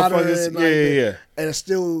killing motherfuckers. and, Yeah. and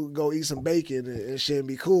still go eat some bacon and shit and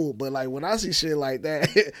be cool. But like when I see shit like that,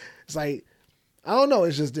 it's like I don't know.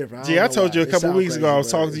 It's just different. I told you a couple weeks ago I was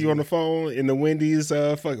talking to you on the phone in the Wendy's,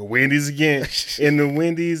 fucking Wendy's again, in the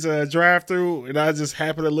Wendy's drive-through, and I just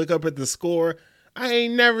happened to look up at the score. I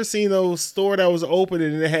ain't never seen a store that was open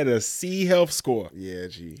and it had a C health score. Yeah,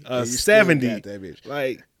 G. 70. That bitch.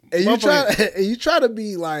 Like, and you try to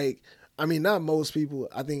be like, I mean, not most people.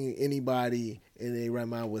 I think anybody in their right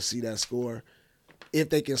mind would see that score if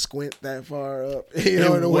they can squint that far up. You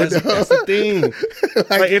know, in the window. That's the thing.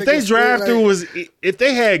 like if they drive through if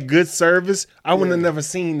they had good service, I would have never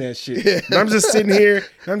seen that shit. Yeah. But I'm just sitting here,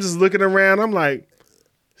 and I'm just looking around. I'm like,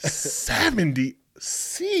 70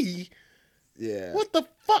 C. Yeah. What the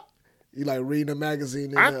fuck? You like reading a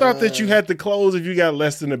magazine. I thought that you had to close if you got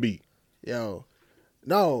less than a B. Yo,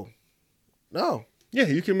 no. Yeah,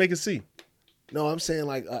 you can make a C. No, I'm saying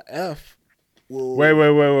like a F will. Wait.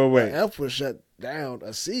 A F will shut down.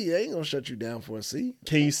 A C ain't gonna shut you down for a C.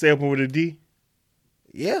 Can you stay open with a D?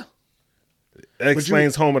 Yeah. That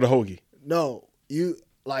explains home of the hoagie. No, you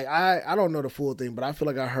like I don't know the full thing, but I feel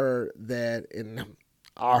like I heard that, and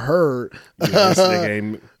I heard This nigga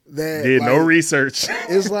ain't that did like, no research.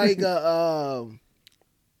 It's like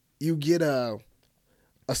you get a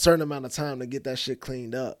certain amount of time to get that shit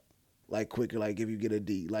cleaned up, like quicker. Like if you get a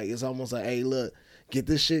D, like it's almost like, hey, look, get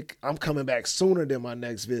this shit. I'm coming back sooner than my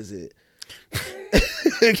next visit.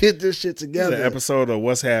 Get this shit together. This is an episode of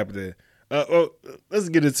What's Happening. Let's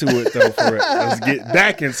get into it though. For it, let's get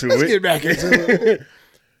back into Let's get back into it.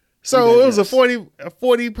 So it was a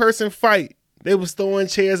 40 person fight. They was throwing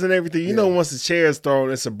chairs and everything. You know, once the chair's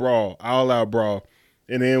thrown, it's a brawl, all out brawl.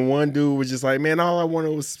 And then one dude was just like, man, all I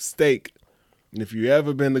wanted was steak. And if you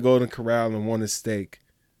ever been to Golden Corral and wanted steak,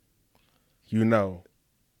 you know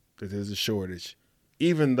that there's a shortage.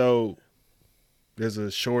 Even though there's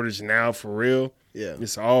a shortage now for real,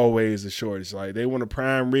 it's always a shortage. Like they want to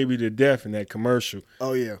prime rib you to death in that commercial.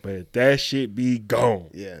 Oh yeah, but that shit be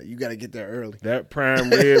gone. Yeah, you got to get there early. That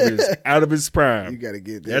prime rib is out of its prime. You got to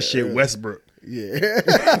get there. That shit early. Westbrook.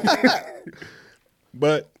 Yeah.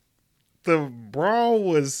 But the brawl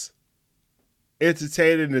was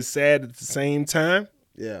entertaining and sad at the same time.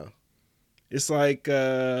 Yeah. It's like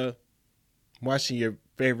watching your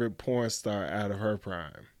favorite porn star out of her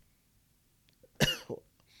prime.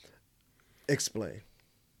 Explain.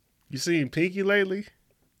 You seen Pinky lately?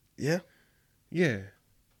 Yeah. Yeah.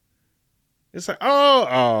 It's like,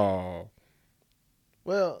 oh.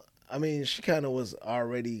 Well, I mean, she kind of was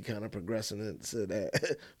already kind of progressing into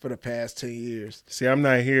that for the past 10 years. See, I'm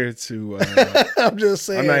not here to. I'm just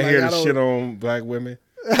saying. I'm not like, here to shit on black women.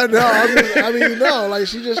 No, no, like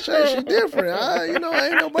she just changed. She different. Ain't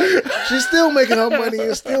nobody. She's still making her money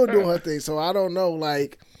and still doing her thing. So I don't know.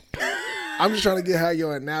 Like, I'm just trying to get how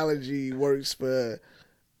your analogy works for.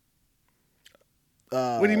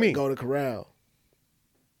 What do you mean? Golden Corral.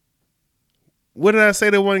 What did I say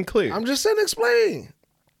that wasn't clear? I'm just saying, explain.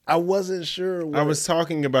 I wasn't sure. I was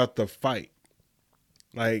talking about the fight.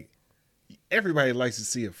 Like, everybody likes to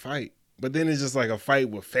see a fight, but then it's just like a fight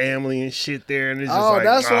with family and shit there, and it's just like,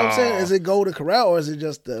 that's what I'm saying. Is it Golden Corral or is it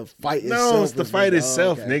just the fight itself? No, it's the fight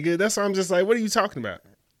itself, okay. nigga. That's why I'm just like, what are you talking about?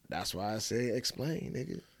 That's why I say explain,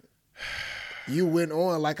 nigga. You went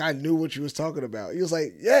on like I knew what you was talking about. You was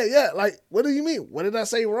like, yeah. Like, what do you mean? What did I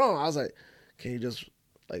say wrong? I was like, can you just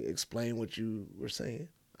like explain what you were saying?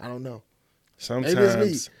 I don't know. Sometimes,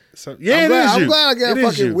 maybe it's me. I'm glad I got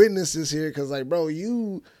fucking witnesses here because, like, bro,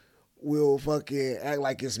 you will fucking act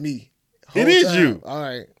like it's me. It is you. All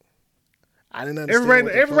right. I didn't understand.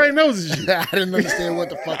 Everybody knows it's you. I didn't understand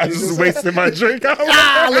what the fuck. I just wasted my drink. Look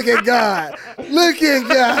at God. Look at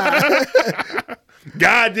God.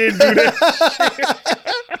 God didn't do that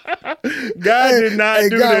shit. God did not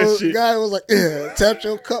do that shit. God was like, tap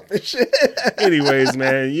your cup and shit. Anyways,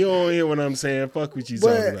 man, you don't hear what I'm saying. Fuck what you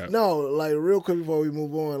talking about. No, like real quick before we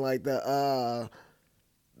move on, like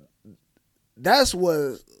that's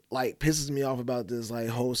what like pisses me off about this like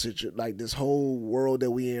whole situation, like this whole world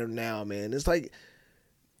that we in now, man. It's like,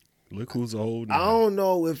 look who's old now. I don't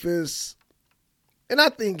know if it's, and I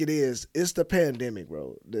think it is. It's the pandemic,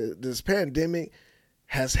 bro. This pandemic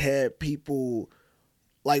has had people,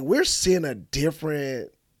 like, we're seeing a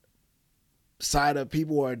different side of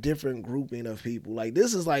people or a different grouping of people. Like,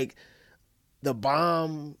 this is like the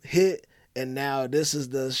bomb hit, and now this is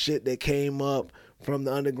the shit that came up from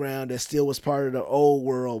the underground that still was part of the old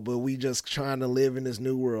world, but we just trying to live in this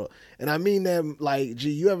new world. And I mean that, like,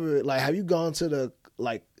 gee, you ever, like, have you gone to the,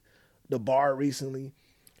 like the bar recently.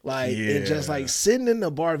 Like and just Yeah. like sitting in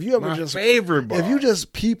the bar. If you ever My just favorite bar. if you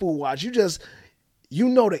just people watch, you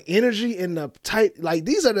know the energy and the type. Like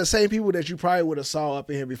these are the same people that you probably would have saw up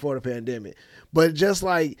in here before the pandemic. But just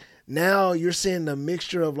like now, you're seeing the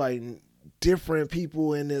mixture of like different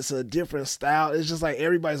people and it's a different style. It's just like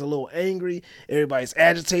everybody's a little angry, everybody's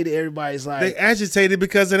agitated, everybody's like They agitated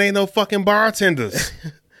because it ain't no fucking bartenders.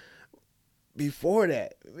 before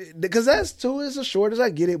that. Because that's too, it's a shortage, I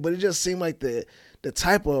get it, but it just seemed like the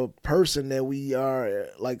type of person that we are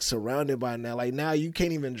like surrounded by now. Like now you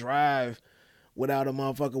can't even drive without a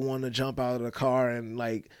motherfucker wanting to jump out of the car and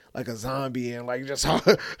like a zombie and like just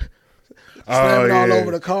slamming all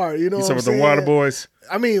over the car. You know You what talking I'm about saying? the Water Boys?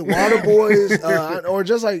 I mean, Water Boys, or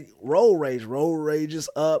just like road rage. Road rage is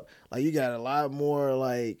up. Like you got a lot more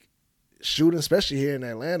like shooting, especially here in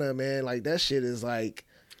Atlanta, man. Like that shit is like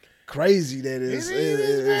crazy. That It is, ain't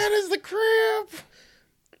as bad as the crib.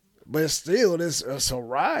 but still, it's a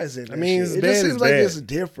rise in. I mean, it's it bad just as seems like bad. it's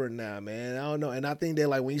different now, man. I don't know, and I think that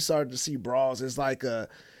like when you start to see brawls, it's like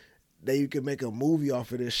that you could make a movie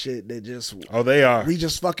off of this shit. That just Oh, they are. we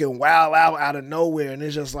just fucking wow out of nowhere, and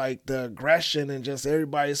it's just like the aggression and just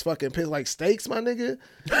everybody's fucking pissed. Like Stakes, my nigga,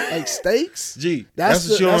 like Stakes. Gee, That's that's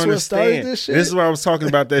what you don't what started understand. this shit. This is what I was talking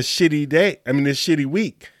about, that shitty day. I mean, this shitty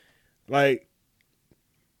week. Like,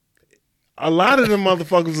 a lot of them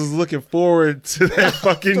motherfuckers was looking forward to that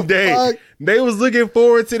fucking day. fuck? They was looking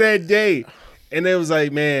forward to that day. And they was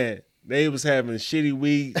like, man, they was having a shitty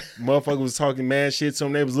week. Motherfuckers was talking mad shit to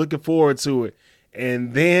them. They was looking forward to it.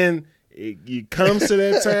 And then it comes to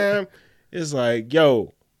that time, it's like,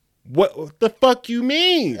 yo, what the fuck you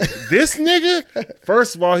mean? This nigga?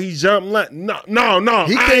 First of all, he jumped like, no, He I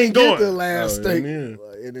can't ain't get going. the last Oh, steak,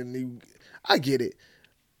 yeah. and then I get it.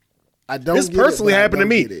 I don't. This get personally it, but I happened to don't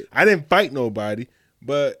me. get it. I didn't fight nobody,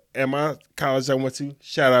 but at my college I went to,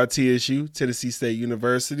 shout out TSU, Tennessee State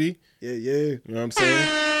University. Yeah. You know what I'm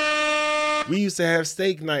saying? We used to have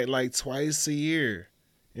steak night like twice a year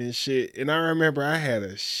and shit. And I remember I had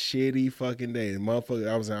a shitty fucking day. The motherfucker,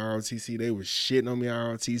 I was in ROTC. They was shitting on me at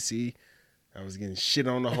ROTC. I was getting shit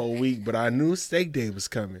on the whole week, but I knew steak day was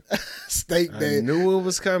coming. Steak I day. knew it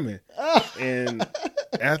was coming. And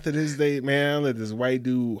after this day, man, I let this white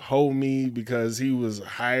dude hold me because he was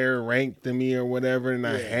higher ranked than me or whatever, and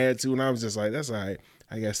I had to. And I was just like, that's all right.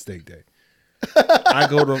 I got steak day. I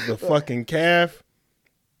go to the fucking calf.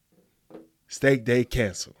 Steak day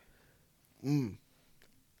canceled.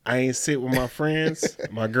 I ain't sit with my friends.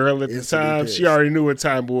 My girl at the Instantly time, pissed. she already knew what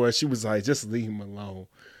time it was. She was like, just leave him alone.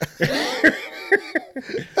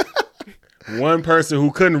 One person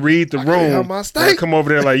who couldn't read the have room my I steak. come over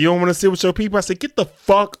there like, you don't want to sit with your people? I said, get the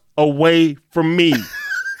fuck away from me.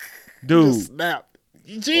 Dude, Snap.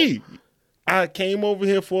 gee, I came over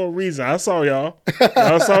here for a reason. I saw y'all.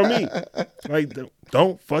 Y'all saw me. Like,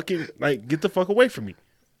 don't fucking, like, get the fuck away from me.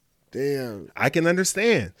 Damn. I can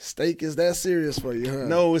understand. Steak is that serious for you, huh?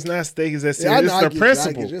 No, it's not steak. It's that Yeah, I serious. know, I It's the get you, I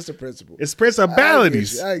principle. get you. It's the principle. It's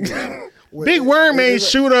principalities. I get you. When- Big Worm ain't it's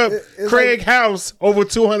shoot up it's Craig like- House over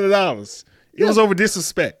 $200. It was over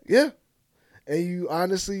disrespect. Yeah. And you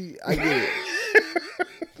honestly, I get it.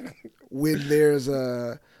 When there's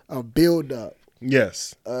a build up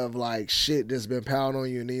Yes. of like shit that's been piled on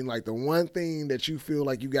you, and then like the one thing that you feel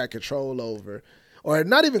like you got control over, or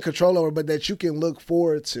not even control over, but that you can look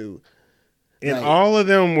forward to. And Like- all of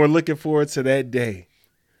them were looking forward to that day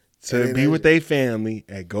to And be they- with their family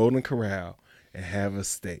at Golden Corral and have a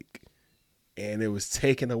steak. And it was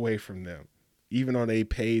taken away from them, even though they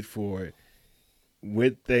paid for it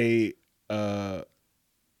with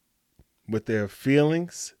their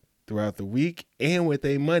feelings throughout the week and with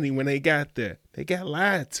their money when they got there. They got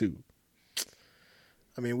lied to.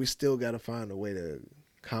 I mean, we still got to find a way to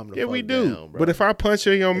calm the Yeah, fuck we do. down, bro. But if I punch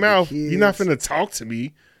you in your the mouth, you're not kids- finna talk to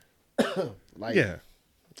me. like, Yeah.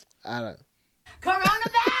 I don't.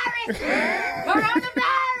 Coronavirus!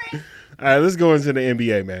 Coronavirus! All right, let's go into the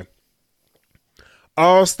NBA, man.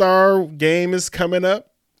 All-Star game is coming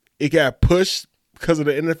up. It got pushed because of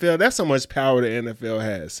the NFL. That's how much power the NFL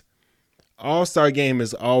has. All-Star game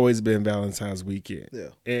has always been Valentine's weekend. Yeah.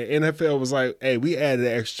 And NFL was like, hey, we added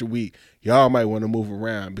an extra week. Y'all might want to move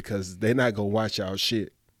around because they're not going to watch y'all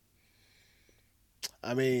shit.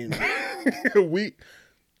 I mean, we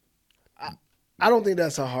I don't think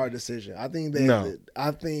that's a hard decision. I think that. No.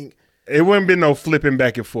 I think It wouldn't be no flipping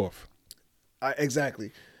back and forth.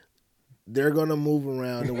 exactly. They're gonna move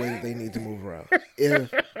around the way that they need to move around.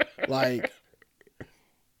 If like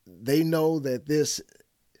they know that this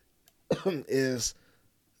is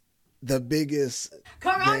the biggest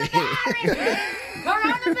Coronavirus!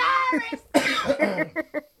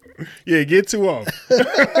 Coronavirus! Yeah, get 2 off.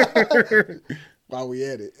 While we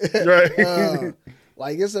at it. Right.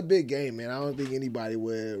 Like, it's a big game, man. I don't think anybody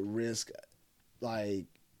would risk, like,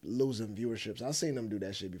 losing viewerships. I've seen them do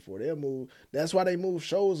that shit before. They'll move. That's why they move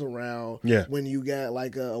shows around. Yeah. When you got,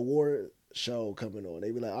 like, a award show coming on. They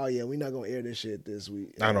be like, oh, yeah, we're not going to air this shit this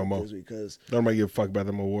week. I don't know. This week, because Nobody give a fuck about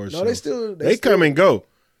them awards. no, shows. They come and go.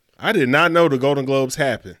 I did not know the Golden Globes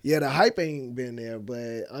happened. Yeah, the hype ain't been there,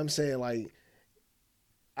 but I'm saying, like,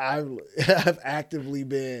 I've actively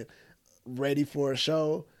been ready for a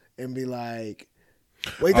show and be like,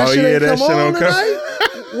 wait, that shit ain't come on tonight?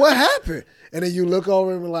 What happened? And then you look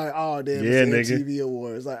over and be like, oh, damn, it's MTV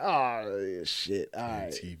Awards. Like, oh, shit. All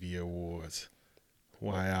right. MTV Awards.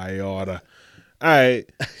 Why I oughta. All right.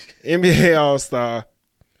 NBA All-Star.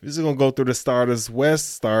 We're just going to go through the starters.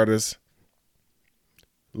 West starters.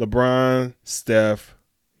 LeBron, Steph,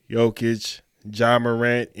 Jokic, Ja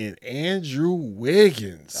Morant, and Andrew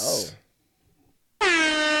Wiggins.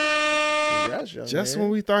 Oh. Congrats, young Just man.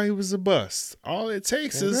 when we thought he was a bust. All it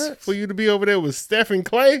takes is Congrats. for you to be over there with Steph and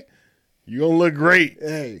Clay. You're going to look great.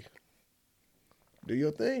 Hey, do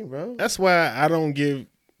your thing, bro. That's why I don't give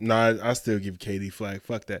I still give KD flag.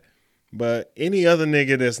 Fuck that. But any other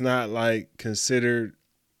nigga that's not like considered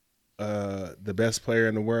the best player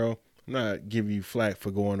in the world, I'm not giving you flack for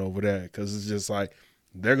going over that, because it's just like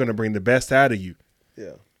they're gonna bring the best out of you.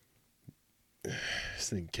 Yeah.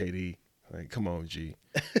 This nigga KD, like, come on, G,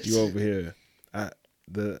 you over here.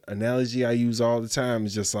 The analogy I use all the time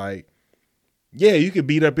is just like, yeah, you could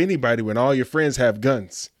beat up anybody when all your friends have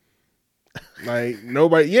guns. Like,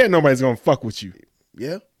 nobody's gonna fuck with you.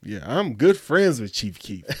 Yeah. Yeah, I'm good friends with Chief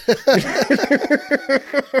Keef.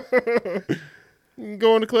 You can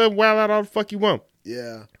go in the club, wild out all the fuck you want.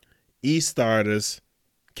 Yeah. East starters,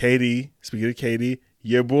 KD, speaking of KD,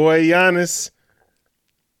 your boy Giannis,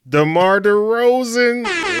 DeMar DeRozan.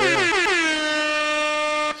 Yeah.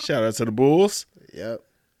 Shout out to the Bulls. Yep.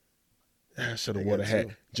 I should have They worn got a hat.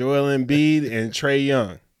 two. Joel Embiid and Trae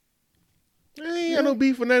Young. I ain't got no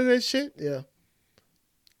beef with none of that shit. Yeah.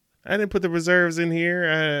 I didn't put the reserves in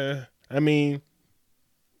here. I mean,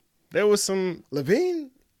 there was some.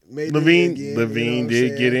 Levine made Levine it again, you know what I'm did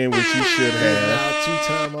saying? get in, which he should have. Now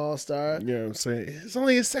two-time All-Star. You know what I'm saying? It's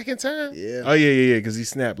only his second time. Yeah. Oh yeah, because he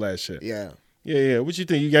snapped last year. Yeah. Yeah. What you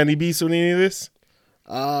think? You got any beefs with any of this?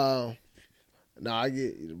 No, I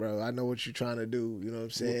get you, bro. I know what you're trying to do. You know what I'm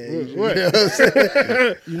saying? What? You know what I'm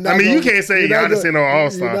saying? You're not I mean, you gonna- can't say you're not Giannis ain't no gonna-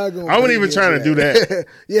 All-Star. you're not gonna I wasn't bring even it trying to do that.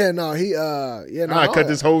 Yeah, no, yeah, no. I cut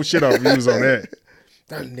this whole shit off. He was on that.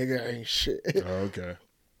 That nigga ain't shit. Oh, okay.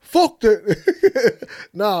 Fuck that.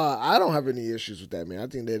 No, I don't have any issues with that, man. I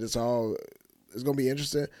think that it's gonna be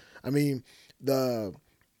interesting. I mean, the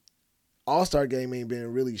All-Star game ain't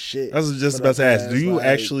been really shit. I was just for the about to ask. Do past, you like-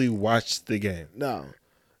 actually watch the game? No.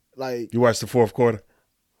 Like, You watched the fourth quarter?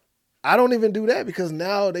 I don't even do that because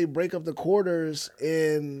now they break up the quarters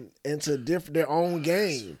into their own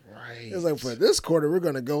game. Right. It's like, for this quarter, we're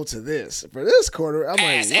gonna go to this. For this quarter, I'm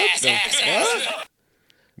like, what the fuck?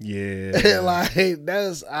 Yeah. Like,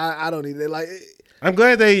 that's I don't even like. I'm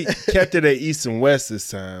glad they kept it at East and West this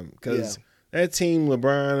time, because Yeah. that team,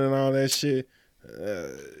 LeBron and all that shit.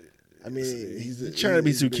 I mean, he's trying to be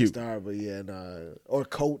he's a too big cute. star, but yeah, nah. Or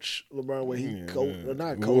coach LeBron, where he coach or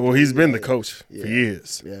not coach. Well, but he's been the like- coach for Yeah.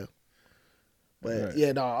 years. Yeah. But Right.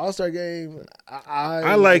 yeah, no, All-Star game.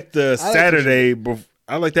 I like the I like Saturday.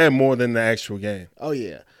 I like that more than the actual game. Oh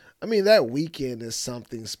yeah, I mean that weekend is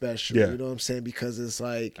something special. Yeah. You know what I'm saying? Because it's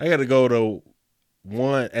like, I got to go to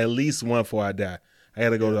at least one before I die. I got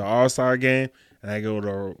to go to the All-Star game, and I go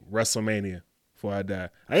to WrestleMania before I die.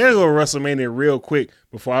 I got to go to WrestleMania real quick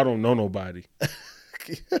before I don't know nobody.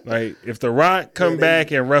 Like, if The Rock come back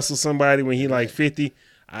and wrestle somebody when he like 50,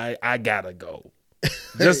 I got to go.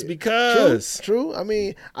 Just because. True. I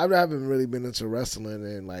mean, I haven't really been into wrestling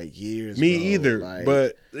in like years. Me bro. either. Like,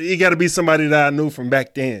 But it got to be somebody that I knew from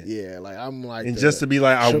back then. yeah, like I'm like, And the just to be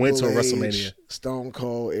like, I went to a Triple H, WrestleMania. Stone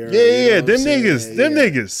Cold era. Yeah, you know yeah, what them I'm saying? niggas, them Yeah.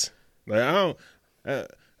 niggas. Like,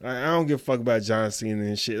 I don't give a fuck about John Cena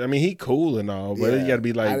and shit. I mean, he cool and all, but Yeah, it got to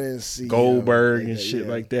be I like didn't see Goldberg him and that, shit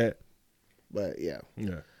yeah. like that. But yeah,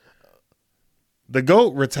 Yeah. The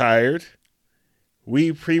GOAT retired.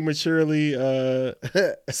 We prematurely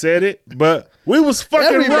said it, but we was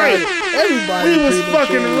fucking right. Everybody We was premature.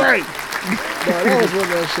 fucking right. Bro, that was one of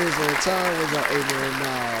those shits at the time. Was like, hey man,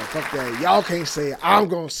 nah, fuck that. Y'all can't say it. I'm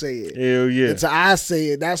gonna say it. Hell yeah. Until I say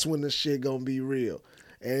it, that's when the shit gonna be real.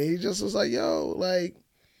 And he just was like, yo, like,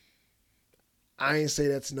 I ain't say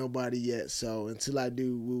that to nobody yet. So until I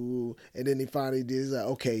do, woo woo. And then he finally did. He's like,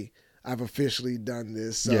 okay, I've officially done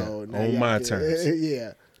this. So Yeah, now on y'all my can- terms.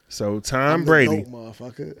 yeah. So Tom I'm the Brady, GOAT,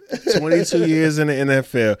 motherfucker. 22 years in the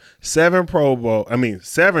NFL, 7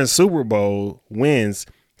 Super Bowl wins,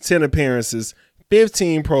 10 appearances,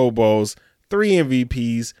 15 Pro Bowls, 3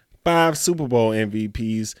 MVPs, 5 Super Bowl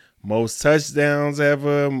MVPs, most touchdowns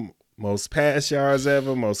ever, most pass yards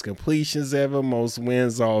ever, most completions ever, most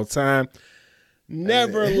wins all time.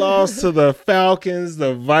 Never lost to the Falcons,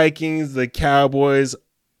 the Vikings, the Cowboys,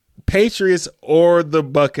 Patriots, or the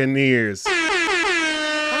Buccaneers.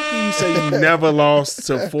 How can you say you never lost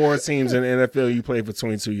to 4 teams in the NFL you played for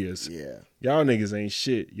 22 years? Yeah. Y'all niggas ain't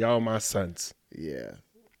shit. Y'all my sons. Yeah.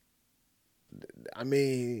 I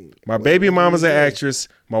mean, My baby mama's an actress.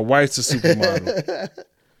 My wife's a supermodel.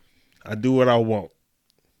 I do what I want.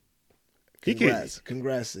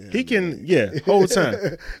 Congrats to him. He can, yeah, whole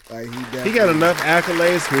time. Like He got enough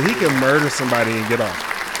accolades where he can murder somebody and get off.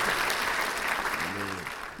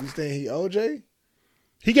 You think he OJ?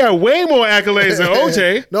 He got way more accolades than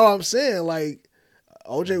OJ. No, I'm saying like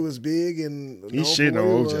OJ was big and He's shitting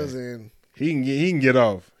on OJ. And He can get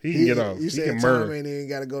off. He can get off. You He said can Tom murder. ain't even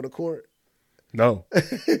got to go to court. No,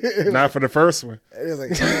 not for the first one. It was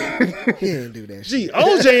like he didn't do that. Gee, shit.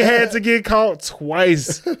 OJ had to get caught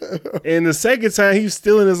twice, and the second time he was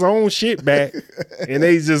stealing his own shit back, and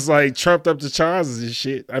they just like trumped up the charges and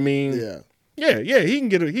shit. I mean, yeah, he can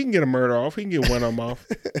get a murder off. He can get one of them off.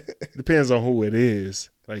 Depends on who it is.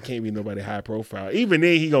 Like, can't be nobody high profile. Even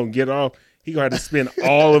then, he gonna get off. He gonna have to spend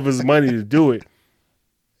all of his money to do it.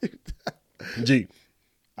 Gee,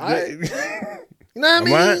 You know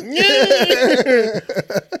what I mean? Yeah.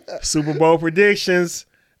 Super Bowl predictions.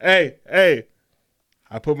 Hey,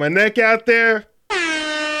 I put my neck out there.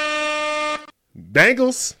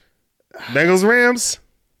 Bengals, Rams.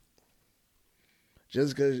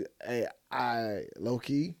 Just because, I low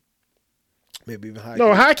key, maybe even high.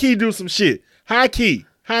 No, high key do some shit. High key.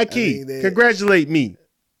 Congratulate me.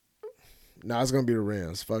 No, it's gonna be the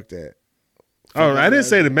Rams. Fuck that. Oh, I didn't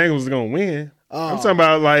say the Bengals was gonna win. Oh. I'm talking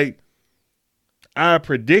about like I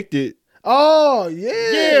predicted. Oh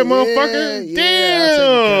yeah, motherfucker. Yeah,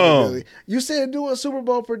 Damn. You said doing Super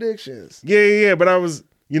Bowl predictions. Yeah. But I was.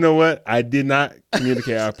 You know what? I did not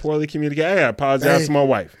communicate. I poorly communicated. I gotta apologize to my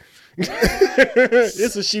wife.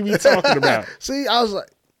 This is she be talking about. See, I was like,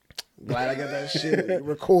 glad I got that shit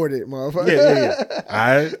recorded, motherfucker.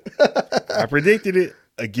 Yeah. I predicted it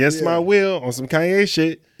against my will on some Kanye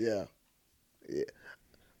shit. Yeah.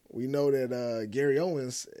 We know that Gary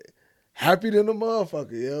Owens happy than a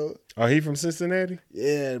motherfucker, yo. Oh, he from Cincinnati?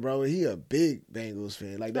 Yeah, bro. He a big Bengals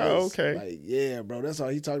fan. Like that. Okay. Like, yeah, bro. That's all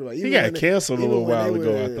he talked about. He got canceled a little while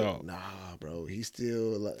ago, I thought. Nah, bro. He's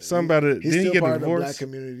still like somebody. He's did still he get part divorced? of the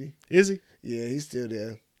black community. Is he? Yeah, he's still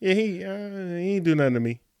there. Yeah, he ain't do nothing to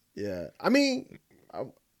me. Yeah, I mean,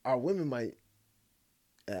 our women might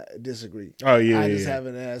disagree. Oh yeah, I just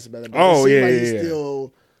haven't asked about it. But Oh it yeah, seems like yeah.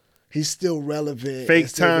 He's still relevant. Fake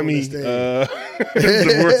Tommy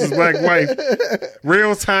divorced his black wife.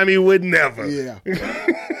 Real Tommy would never. Yeah.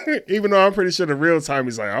 Even though I'm pretty sure the real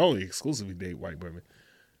Tommy's like, I only exclusively date white women.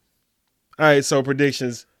 All right, so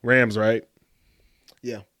predictions. Rams, right?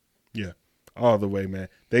 Yeah. Yeah. All the way, man.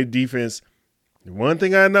 They defense. One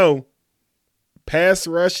thing I know, pass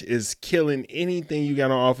rush is killing anything you got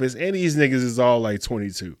on offense. And these niggas is all like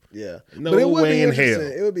 22. Yeah. No but it would way be in interesting.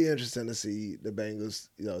 hell. It would be interesting to see the Bengals,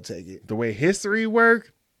 take it. The way history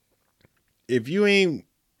work, if you ain't,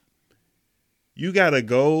 you got to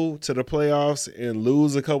go to the playoffs and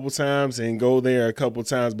lose a couple times and go there a couple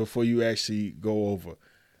times before you actually go over.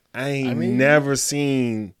 I mean, never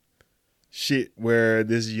seen shit where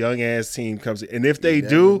this young ass team comes in. And if they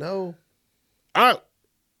do, no.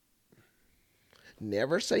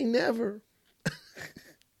 Never say never.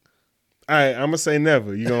 All right, I'm gonna say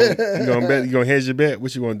never. You gonna bet? You gonna hedge your bet?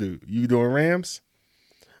 What you gonna do? You doing Rams?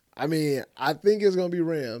 I mean, I think it's gonna be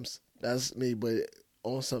Rams. That's me. But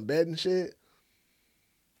on some betting shit,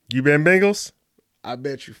 You bet Bengals? I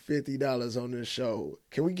bet you $50 on this show.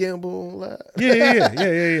 Can we gamble on live?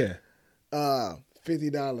 Yeah.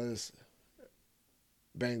 $50.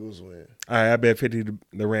 Bengals win. All right, I bet 50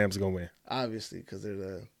 the Rams are gonna win. Obviously, because they're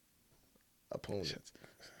the opponent.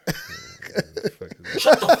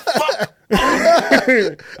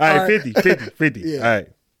 All right, 50. Yeah.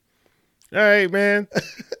 All right, man.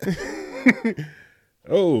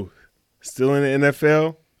 Still in the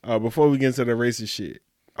NFL. Before we get into the racist shit.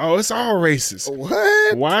 Oh, it's all racist.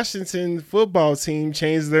 What? Washington football team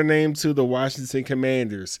changed their name to the Washington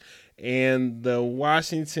Commanders. And the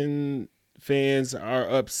Washington fans are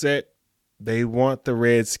upset. They want the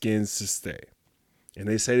Redskins to stay. And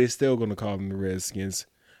they say they're still going to call them the Redskins.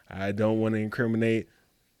 I don't want to incriminate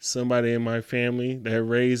somebody in my family that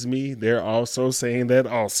raised me, they're also saying that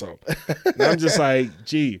also. And I'm just like,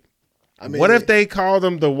 gee, I mean, what if they called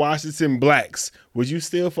them the Washington Blacks? Would you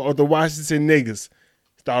still, or the Washington Niggas,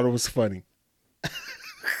 thought it was funny?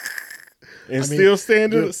 And still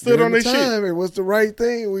stood on their shit. It was the right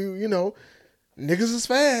thing. Niggas is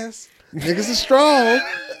fast. Niggas is strong.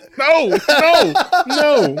 No.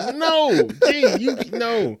 Gee,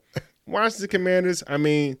 no. Washington Commanders, I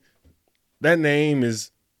mean, that name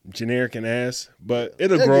is generic and ass, but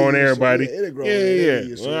it'll grow on everybody. It'll grow yeah.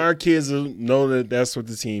 Well, our kids will know that that's what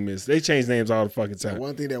the team is. They change names all the fucking time.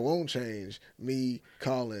 One thing that won't change, me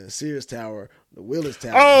calling Sears Tower the Willis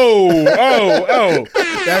Tower. Oh.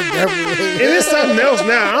 That's definitely. And it's something else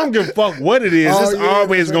now. I don't give a fuck what it is. It's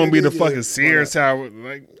always going to be the fucking yeah. Sears Tower,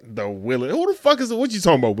 like the Willis. Who the fuck is it? What you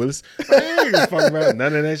talking about, Willis? I ain't give a fuck about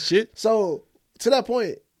none of that shit. So, to that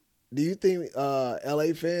point, do you think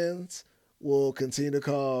LA fans will continue to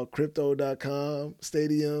call Crypto.com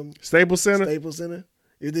Stadium Staples Center?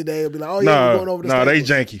 You think they'll be like, oh yeah, we're going over to No, they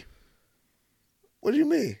Staples? janky. What do you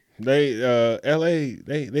mean? They LA,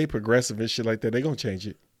 they progressive and shit like that. They gonna change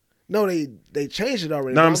it. No, they changed it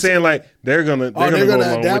already. No, I'm saying like they're gonna they're go gonna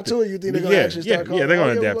along adapt with to it. You think they're gonna actually start calling? Yeah, they're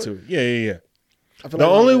gonna adapt to it. Yeah. I feel The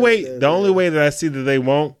like only way that I see that they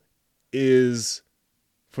won't is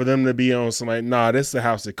for them to be on some like, nah, this is the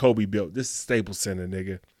house that Kobe built. This is Staples Center,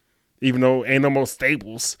 nigga. Even though ain't no more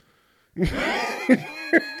Staples. Ain't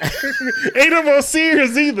no more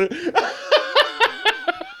Sears either.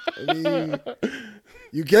 I mean,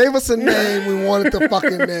 you gave us a name. We wanted the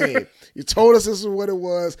fucking name. You told us this is what it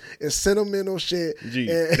was. It's sentimental shit. Gee,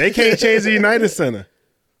 they can't change the United Center.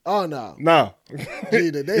 Oh, no. No. Gee,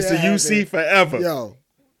 It's a UC forever. Yo.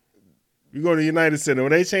 You go to United Center.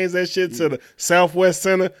 When they change that shit to the Southwest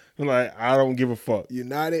Center, I'm like, I don't give a fuck.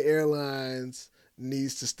 United Airlines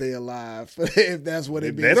needs to stay alive if that's what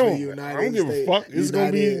it means. They don't. For United I don't give a fuck. It's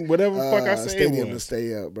gonna be whatever the fuck I say it stadium to was.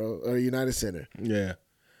 stay up, bro, or United Center. Yeah.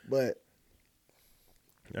 But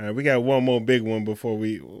all right, we got one more big one before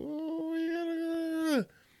we.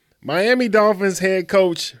 Miami Dolphins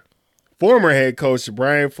former head coach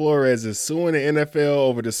Brian Flores is suing the NFL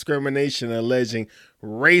over discrimination, alleging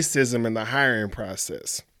racism in the hiring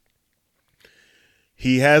process.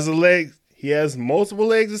 He has multiple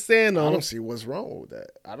legs to stand on. I don't see what's wrong with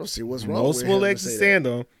that. I don't see what's wrong Multiple with legs to stand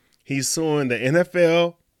on. He's suing the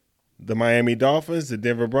NFL, the Miami Dolphins, the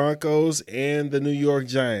Denver Broncos, and the New York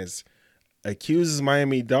Giants. Accuses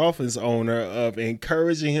Miami Dolphins owner of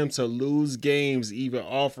encouraging him to lose games, even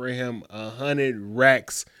offering him 100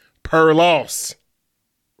 racks per loss.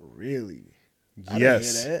 Really? Yes. I didn't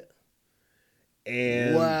hear that.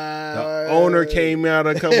 And wow. The owner came out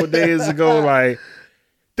a couple days ago like,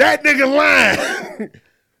 that nigga lying.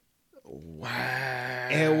 Wow.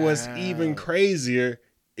 And what's even crazier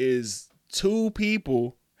is two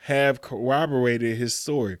people have corroborated his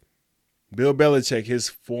story. Bill Belichick, his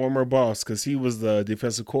former boss, because he was the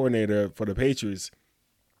defensive coordinator for the Patriots,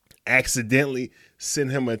 accidentally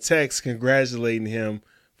sent him a text congratulating him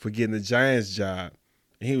for getting the Giants job.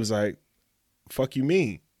 And he was like, fuck you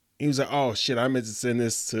mean? He was like, oh shit, I meant to send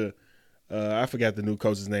this to, I forgot the new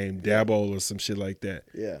coach's name, Dabo or some shit like that.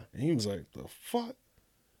 Yeah. And he was like, the fuck?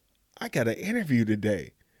 I got an interview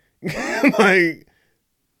today. Like,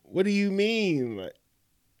 what do you mean? Like,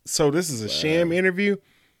 so this is a sham interview?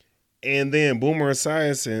 And then Boomer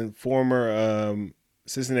Esiason, former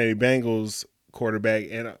Cincinnati Bengals quarterback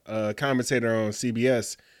and commentator on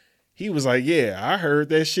CBS, he was like, yeah, I heard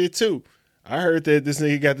that shit too. I heard that this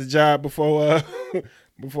nigga got the job before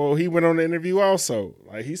before he went on the interview also.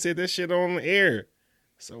 Like, he said that shit on the air.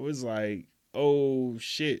 So it's like, oh,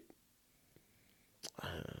 shit.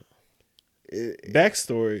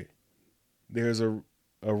 Backstory, there's a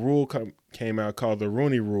rule came out called the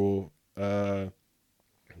Rooney Rule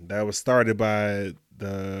that was started by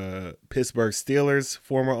the Pittsburgh Steelers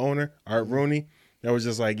former owner, Art Rooney. That was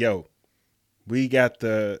just like, yo, we got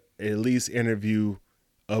to at least interview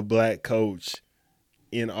a black coach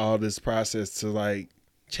in all this process to like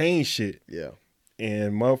change shit. Yeah.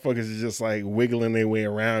 And motherfuckers is just like wiggling their way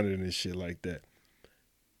around it and shit like that.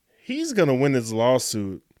 He's going to win this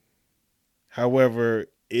lawsuit. However,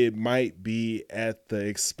 it might be at the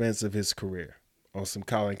expense of his career on some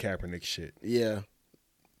Colin Kaepernick shit. Yeah.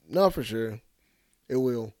 No, for sure. It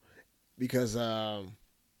will. Because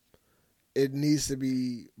it needs to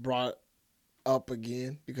be brought up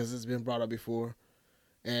again because it's been brought up before.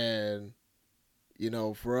 And, you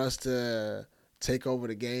know, for us to take over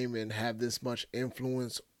the game and have this much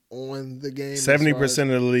influence on the game. 70% of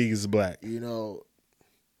the league is black. You know,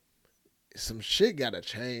 some shit got to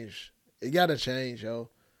change. It got to change, yo.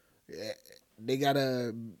 they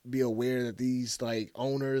gotta be aware that these like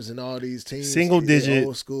owners and all these teams, Single they're digit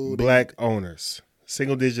old school, black owners.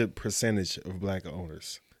 Single digit percentage of black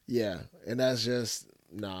owners. yeah, and that's just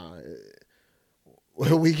nah.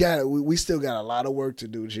 We still got a lot of work to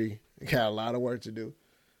do, G. We got a lot of work to do.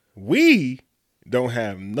 We don't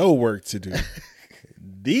have no work to do.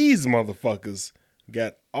 These motherfuckers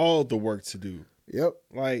got all the work to do. Yep.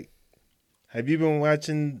 Like, have you been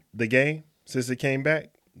watching The Game since it came back?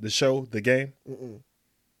 The show, The Game? Mm-mm.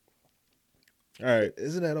 All right.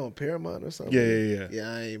 Isn't that on Paramount or something? Yeah. Yeah,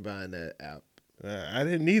 I ain't buying that app. I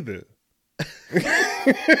didn't either.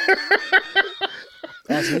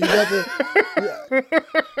 Oh, so you got the.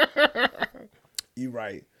 You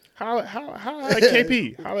right. How at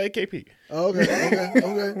KP? How at KP?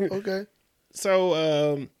 Okay.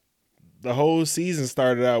 So the whole season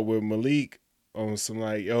started out with Malik on some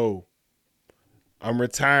like, yo, I'm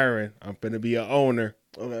retiring. I'm finna be an owner.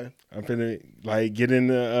 Okay. I'm finna like get in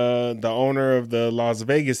the owner of the Las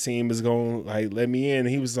Vegas team is gonna like let me in.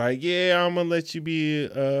 He was like, yeah, I'm gonna let you be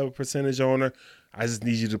a percentage owner. I just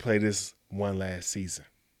need you to play this one last season.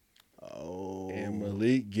 Oh. And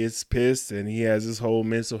Malik gets pissed and he has this whole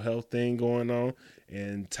mental health thing going on.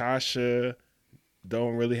 And Tasha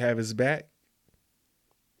don't really have his back.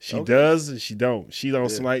 She does and she don't. She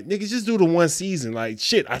don't like, niggas, just do the one season. Like,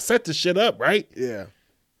 shit, I set the shit up, right? Yeah.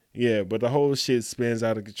 Yeah, but the whole shit spins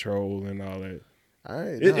out of control and all that. All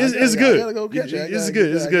right. It's good. I gotta go catch it. It's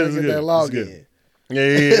good. It's good. It's good.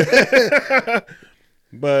 Yeah.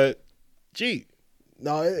 But, gee,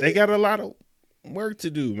 No, they got a lot of work to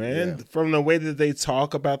do, man. Yeah. From the way that they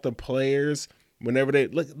talk about the players, whenever they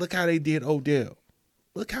look how they did Odell.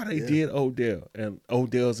 Look how they did Odell, and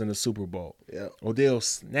Odell's in the Super Bowl. Yeah. Odell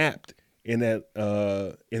snapped in that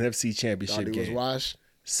NFC Championship Thought he was game. washed.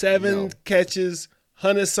 7 catches,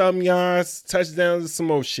 100-something yards, touchdowns, and some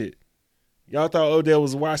more shit. Y'all thought Odell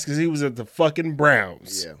was washed because he was at the fucking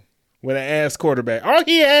Browns. Yeah. With an ass quarterback. All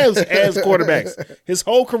he has is ass quarterbacks his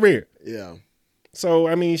whole career. Yeah. So,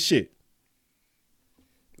 I mean, shit.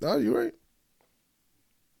 No, you're right.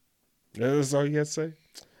 That's all you got to say?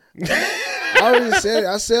 I already said it.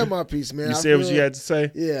 I said my piece, man. You said what you had to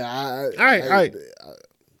say? Yeah. All right.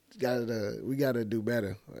 We gotta do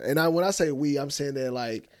better. And when I say we, I'm saying that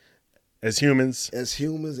like As humans.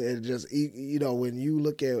 and just when you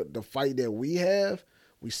look at the fight that we have,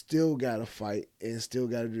 we still gotta fight and still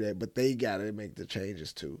gotta do that. But they gotta make the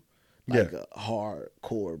changes too, like a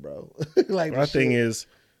hardcore, bro. Like My thing is,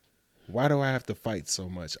 why do I have to fight so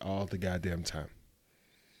much all the goddamn time?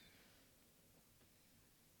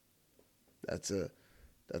 That's a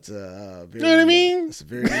very, you know what I mean?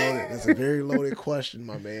 That's a very loaded question,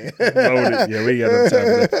 my man. Loaded. Yeah, we got no time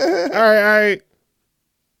for that. All right.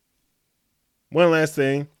 One last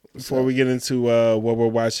thing before we get into what we're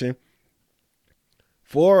watching.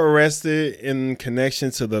 4 arrested in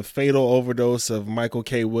connection to the fatal overdose of Michael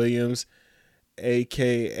K. Williams,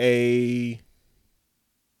 a.k.a.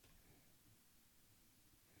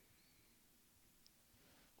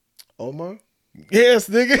 Omar? Yes,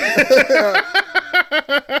 nigga.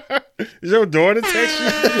 Is your daughter text you?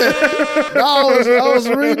 I was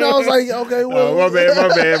reading. I was like, okay, well.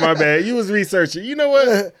 My bad. You was researching. You know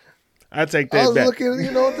what? I take that back. I was looking, at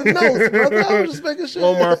the notes, brother. I was just making sure.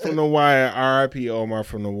 Omar from The Wire, R.I.P. Omar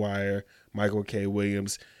from The Wire, Michael K.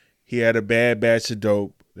 Williams. He had a bad batch of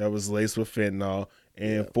dope that was laced with fentanyl,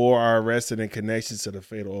 and 4 are arrested in connection to the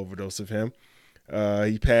fatal overdose of him.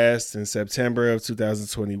 He passed in September of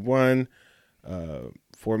 2021.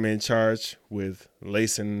 4 men charged with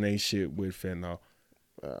lacing they shit with fentanyl.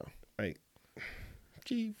 Like,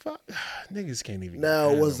 gee, fuck, niggas can't even.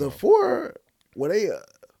 Now, was the 4? Were they?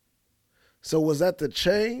 So was that the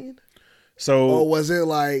chain? Or was it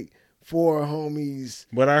like 4 homies?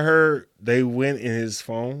 What I heard, they went in his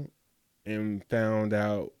phone and found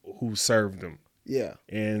out who served him. Yeah,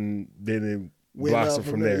 and then it went blossomed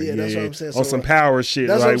from there. Yeah, that's what I'm saying. On some power shit,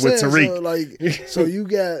 that's like with Tariq. So, like, so you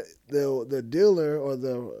got the dealer or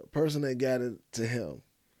the person that got it to him,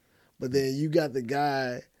 but then you got the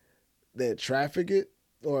guy that trafficked it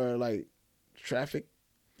or like trafficked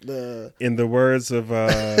the. In the words of,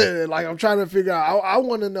 like I'm trying to figure out. I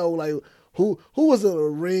want to know like. Who was a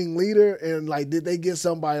ring leader and like did they get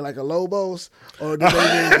somebody like a Lobos or did they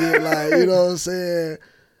just get like you know what I'm saying?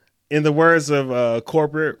 In the words of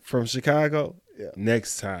Corporate from Chicago,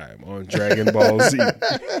 next time on Dragon Ball Z,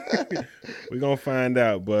 we're gonna find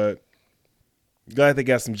out. But glad they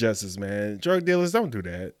got some justice, man. Drug dealers don't do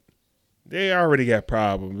that. They already got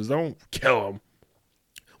problems. Don't kill them.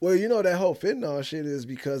 Well, you know that whole fentanyl shit is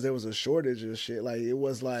because there was a shortage of shit. Like it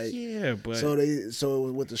was like Yeah, but so it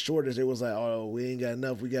was with the shortage, it was like, oh, we ain't got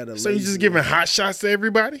enough. We got to. so you just giving hot shots to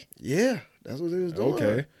everybody? Yeah, that's what they was doing.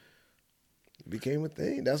 Okay. It became a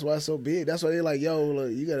thing. That's why it's so big. That's why they like, yo,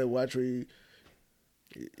 look, you gotta watch where you.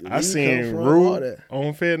 I seen all Rue that.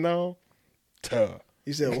 on fentanyl. Tuh.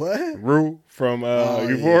 You said what? Rue from Oh,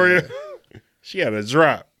 Euphoria. She had a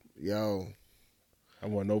drop. Yo, I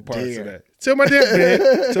want no parts Damn. of that. Till my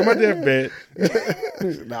deathbed. Till my deathbed.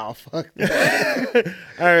 nah, fuck that.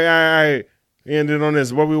 All right. We ended on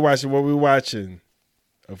this. What we watching?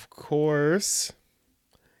 Of course.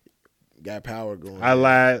 Got power going. I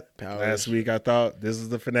lied. Power. Last week I thought this was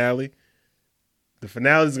the finale. The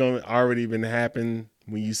finale's gonna already been happen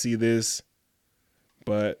when you see this.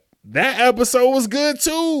 But that episode was good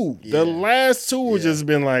too. Yeah. The last two have Yeah. just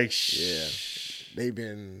been like Yeah, they've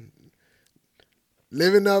been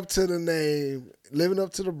living up to the name, living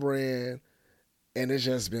up to the brand, and it's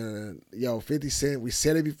just been 50 Cent. We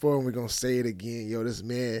said it before, and we're gonna say it again. Yo, this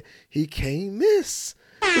man, he can't miss.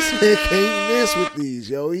 This man can't miss with these.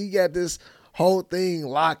 Yo, he got this whole thing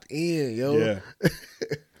locked in. Yo, Yeah.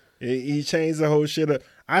 He changed the whole shit up.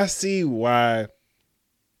 I see why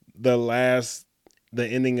the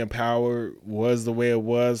ending of Power was the way it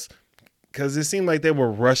was, because it seemed like they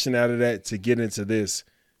were rushing out of that to get into this.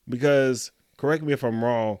 Because, correct me if I'm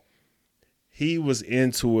wrong, he was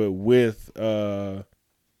into it with the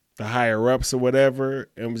higher ups or whatever,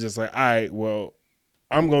 and was just like, all right, well,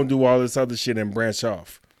 I'm gonna do all this other shit and branch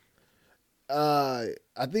off.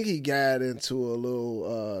 I think he got into a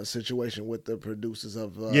little situation with the producers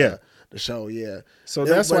of Yeah. the show. Yeah, So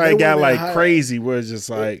They- that's but why they it got weren't like high- crazy, where it's just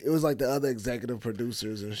like, it was like the other executive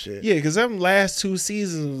producers and shit. yeah, because them last two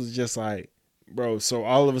seasons was just like, bro, so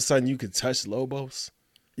all of a sudden you could touch Lobos?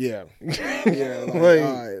 Yeah, yeah. Like, Like-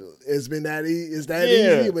 all right, it's been that easy. It's that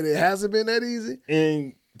Yeah. easy, but it hasn't been that easy.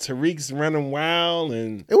 And Tariq's running wild,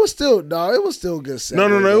 and It was still It was still good. no,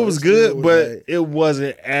 segment, it was still good, was but like- it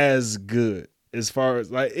wasn't as good as far as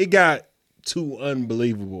like it got too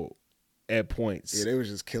unbelievable at points. yeah, they was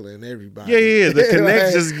just killing everybody. Yeah. The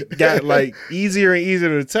connects Like- just got like easier and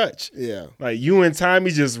easier to touch. yeah. Like you and Tommy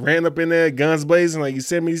just ran up in there, guns blazing, like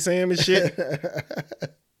Yosemite Sam and shit.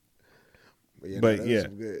 But that yeah. was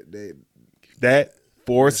good. That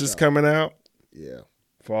Force Good is job. coming out Yeah,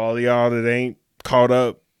 for all of y'all that ain't caught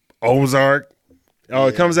up. Ozark. Oh,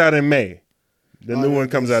 it Yeah. comes out in May. The Oh, new that- one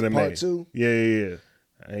comes that's out in part May. 2? Yeah.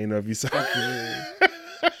 I ain't know if you saw.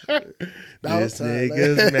 That was This time, like-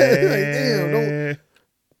 nigga's like, man. damn,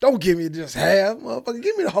 don't give me just half, motherfucker.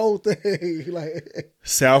 Give me the whole thing. Like,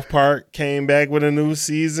 South Park came back with a new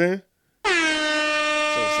season. so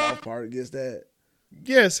South Park gets that.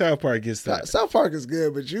 Yeah, South Park gets that. South Park is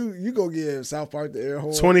good, but you go give South Park the air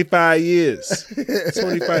horn. 25 years.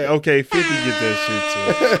 25. Okay, 50 get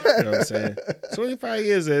that shit too. You know what I'm saying? 25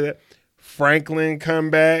 years of that. Franklin come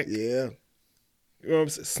back. Yeah, You know what I'm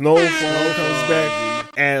saying? Snowfall comes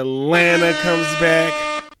back. Atlanta comes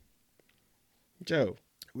back. Joe.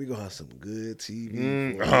 we gonna have some good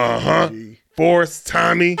TV. for Uh-huh. G. Force,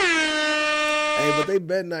 Tommy. Hey, but they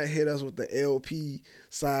better not hit us with the LP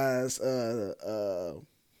size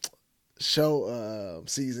show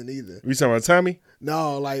season either. We talking about Tommy?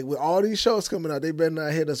 No, like with all these shows coming out, they better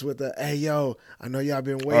not hit us with the hey yo, I know y'all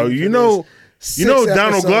been waiting. Oh, for you know, this. you know 6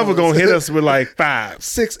 Donald Glover episodes. gonna hit us with like 5.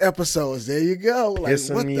 6 episodes. There you go. Like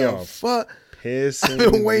Pissing what me the off. fuck? Pissing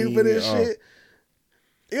I've been waiting for me this off. shit.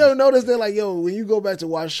 You ever notice that, like, yo, when you go back to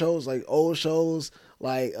watch shows, like old shows,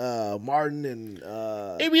 like Martin and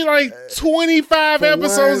It'd be like 25 for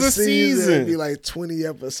episodes one a season. it'd be like 20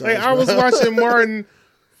 episodes. Like I was bro. watching Martin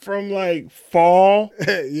from like fall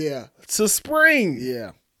yeah, to spring.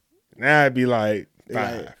 yeah. Now it'd be like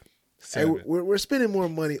Yeah. 5, Hey, 7. we're spending more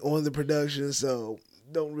money on the production, so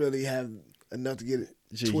don't really have enough to get it.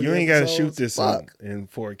 Gee, 20 you ain't gotta episodes? shoot this Fuck. in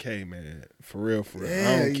 4K, man. For real. Yeah,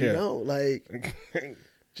 I don't care. you know, like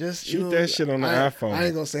just Shoot you know, that shit on the iPhone. I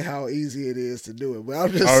ain't gonna say how easy it is to do it, but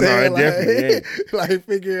I'm just Oh, no, saying, it definitely ain't. like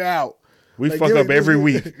figure it out. We Like, fuck give up me- every just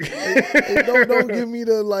week. give- Hey, don't give me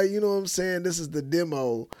the like, you know what I'm saying? This is the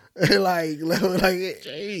demo. like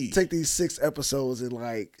Hey. take these 6 episodes and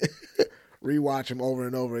like rewatch them over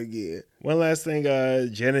and over again. One last thing,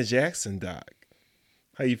 Janet Jackson doc.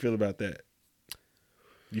 How you feel about that?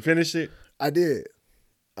 You finished it? I did.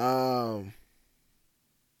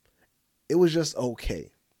 It was just okay.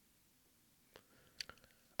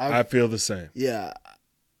 I feel the same. Yeah,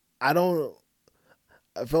 I don't.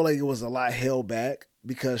 I felt like it was a lot held back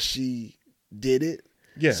because she did it.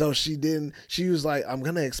 Yeah. So she didn't. She was like, "I'm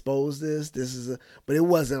gonna expose this. This is," but it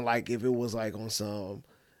wasn't like if it was like on some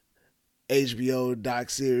HBO doc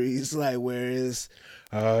series, like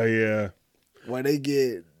Oh yeah. where they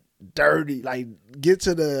get dirty, like get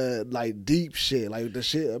to the like deep shit, like the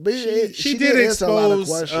shit. But She did answer a lot of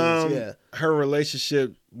expose questions. her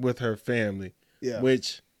relationship with her family, Yeah.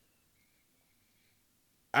 which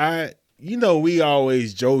we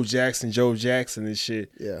always Joe Jackson and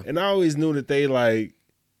shit. Yeah. And I always knew that they like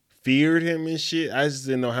feared him and shit. I just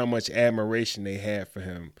didn't know how much admiration they had for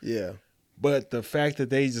him. Yeah. But the fact that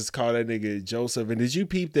they just called that nigga Joseph, and did you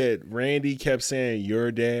peep that Randy kept saying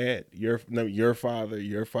your dad, your father,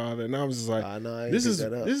 and I was just like, I know. I ain't this picked is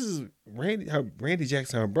that up. Randy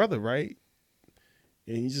Jackson, her brother, right?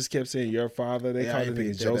 And he just kept saying your father. They Yeah, I called ain't the nigga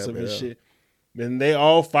picked that Joseph up and at all. shit. And they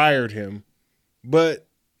all fired him, but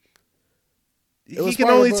was he can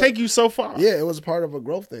part only of a- take you so far. Yeah, it was part of a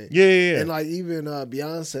growth thing. Yeah. And like even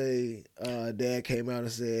Beyonce dad came out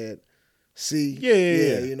and said, see,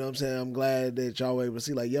 Yeah. you know what I'm saying? I'm glad that y'all were able to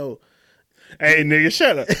see, like, yo, Hey, nigga,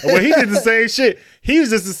 shut up. Well, he did the same shit. He was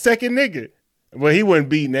just a second nigga. Well, he wasn't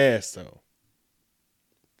beating ass, though.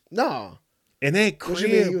 nah. And that What you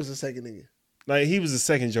mean he crib, was a second nigga? like, he was the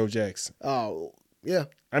second Joe Jackson. Oh, yeah.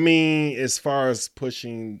 I mean, as far as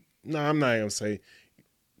pushing, no, I'm not going to say,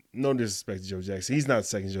 no disrespect to Joe Jackson. He's not the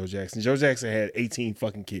second Joe Jackson. Joe Jackson had 18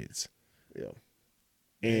 fucking kids. Yeah.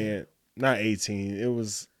 And not 18, it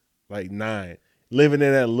was like 9. Living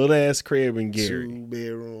in that little ass crib in Gary.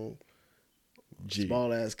 2-bedroom, Gee.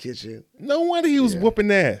 small ass kitchen. No wonder he was Yeah.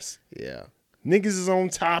 whooping ass. Yeah. Niggas is on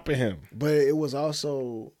top of him. But it was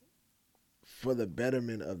also for the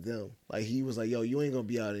betterment of them. Like he was like, yo, you ain't gonna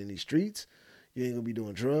be out in these streets. You ain't gonna be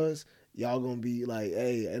doing drugs. Y'all gonna be like,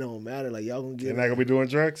 hey, it don't matter. Like y'all gonna get They're not going to be doing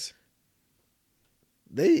drugs?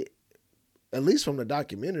 they, at least from the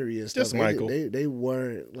documentary and stuff, Just Michael. they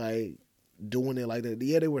weren't like doing it like that.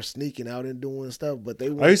 Yeah, they were sneaking out and doing stuff, but they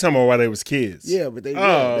Oh, weren't. you talking about while they was kids? Yeah, but they.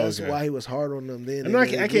 Oh, That's okay. why he was hard on them then. I'm not,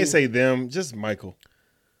 I can't say them, just Michael.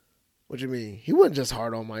 What you mean? He wasn't just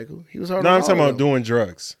hard on Michael. He was hard. No, on I'm talking all about of them. doing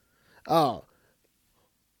drugs. Oh,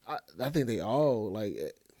 I think they all like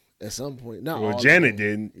at some point. Not Well, all Janet of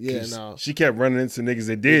them. didn't. Yeah, 'cause no. She kept running into niggas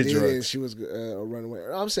that They did drugs. She was running away.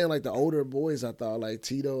 I'm saying like the older boys. I thought like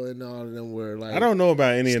Tito and all of them were like I don't know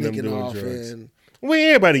about any of them sneaking doing off drugs. and Well,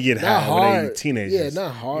 everybody get not high when they hard. teenagers. Yeah,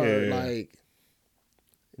 not hard. Yeah. Like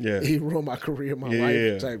Yeah. he ruined my career, my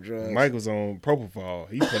Yeah. life type drugs. Mike was on propofol.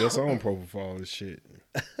 He put us on propofol and shit.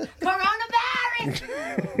 Coronavirus!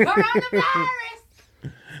 Coronavirus!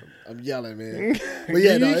 I'm yelling, man. But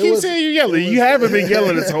yeah, you no, it keep was, saying you yelling. it You was- haven't been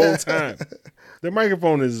yelling this whole time. The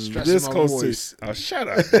microphone is Stressing this my close voice. to. Oh, shut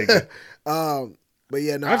up, nigga. But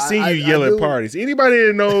yeah, no, I've seen I you yell at do- parties. Anybody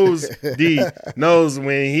that knows D knows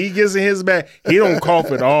when he gets in his back, he don't cough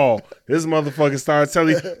at all. This motherfucker starts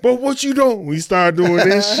telling you, but what you doing? We start doing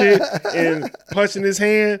this shit and punching his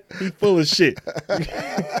hand. He full of shit.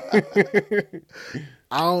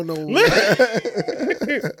 I don't know.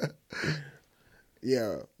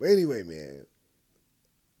 Yeah, but anyway, man,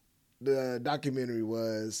 the documentary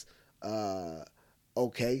was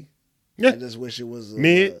okay. Yeah. I just wish it was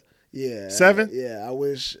Mid? yeah, 7? Yeah, I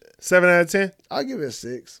wish 7 out of 10. I'll give it a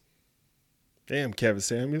 6. Damn, Kevin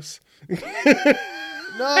Samuels.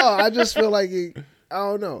 No, I just feel like I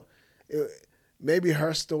don't know. Maybe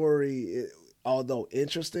her story, although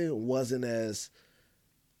interesting, wasn't as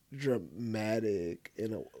dramatic.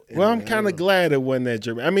 Well, I'm kind of glad it wasn't that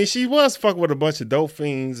German. I mean, she was fucking with a bunch of dope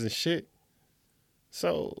fiends and shit.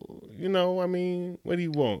 So, I mean, what do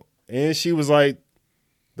you want? And she was like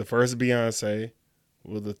the first Beyonce,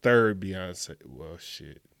 well, the third Beyonce. Well,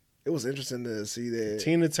 shit. It was interesting to see that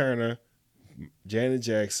Tina Turner, Janet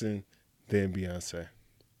Jackson, then Beyonce.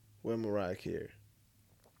 with Mariah Carey,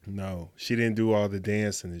 No, she didn't do all the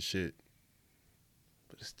dancing and shit.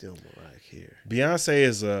 but it's still Mariah Carey. Beyonce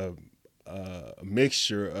is a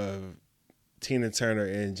mixture of Tina Turner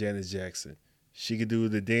and Janet Jackson. She could do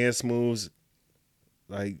the dance moves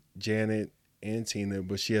like Janet and Tina,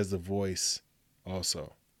 but she has the voice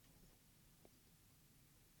also.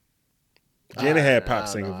 Janet had pop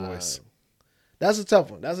singer voice. That's a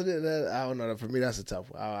tough one. I don't know. For me, that's a tough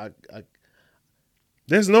one. I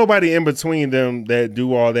There's nobody in between them that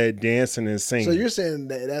do all that dancing and singing. So you're saying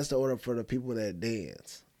that that's the order for the people that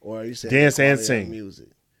dance, or are you saying Dance the and quality of sing. music?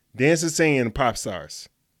 Dance and singing and pop stars.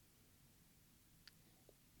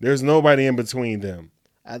 There's nobody in between them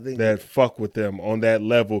I think that fuck with them on that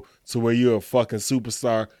level to where you're a fucking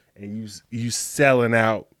superstar and you selling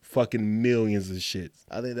out fucking millions of shit.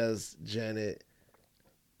 I think that's Janet,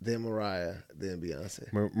 then Mariah, then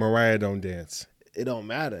Beyonce. Mariah don't dance. it don't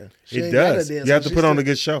matter. She It ain't gotta does. dance, You have so to she put on still- a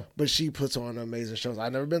good show. But she puts on amazing shows.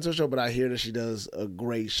 I've never been to a show, but I hear that she does a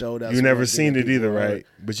great show. That's You never one thing seen that it either, people are- right?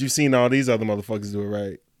 But you've seen all these other motherfuckers do it,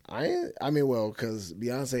 right? I mean, well, because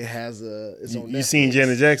Beyonce has it's on You Netflix. seen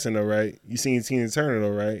Janet Jackson though, right? You seen Tina Turner though,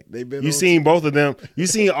 right? They've been You on- seen both of them. You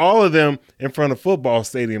seen all of them in front of football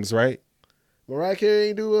stadiums, right? Mariah Carey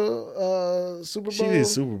ain't do a Super Bowl. She did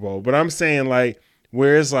Super Bowl, but I'm saying like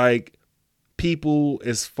where it's like people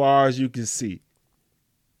as far as you can see,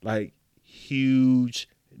 like huge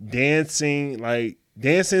dancing,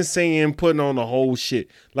 singing, putting on the whole shit.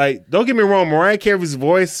 Like, don't get me wrong, Mariah Carey's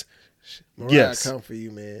voice. Mariah Yes. come for you,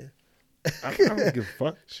 man. I don't give a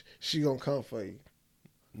fuck. She gonna come for you.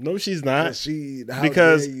 No, she's not. How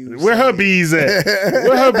Because dare you where say her it. bees at?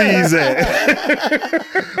 Where her bees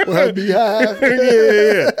at? Where her beehive?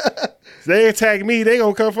 yeah. They attack me, they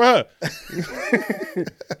gonna come for her.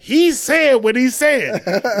 He said what he said.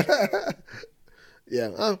 Yeah.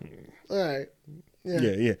 All right.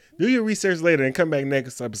 Yeah. Do your research later and come back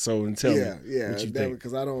next episode and tell me what you think.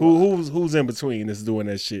 Because I don't. Who's in between that's doing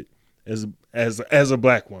that shit as a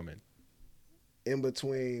black woman? In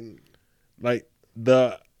between. Like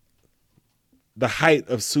the height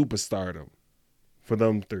of superstardom for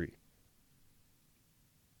them three.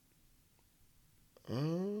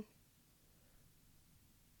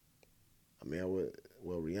 I mean,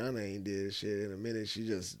 Rihanna ain't did shit in a minute. She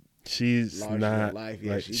just She's larger not than life.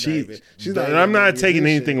 Yeah, like she's she. not even- she's not I'm even not a taking musician.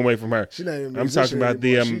 anything away from her. She's not even a I'm talking musician about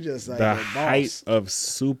anymore. She just like the a height boss. of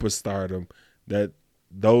superstardom that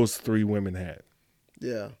those three women had.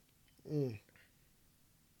 Yeah. Mm.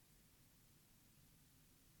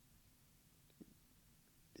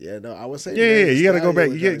 Yeah, no, I would say Yeah, you got to go back.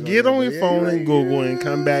 Stallion You was get, get on your yeah, phone you're and right. Google and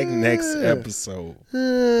come back next Yeah. episode.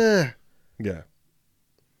 Nicki Yeah.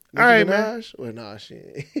 All right, man. Minaj? Well, nah, she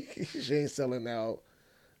ain't selling out.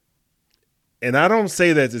 And I don't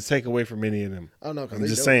say that to take away from any of them. Oh no, because I'm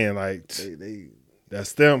just saying, like, they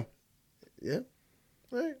that's them. yeah.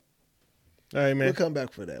 All right, All right, man. we'll come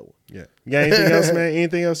back for that one. Yeah. You got anything else, man?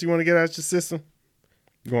 Anything else you want to get out your system?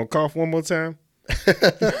 You want to cough one more time?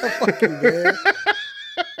 Fuck you, man.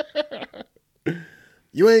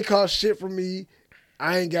 You ain't caught shit from me.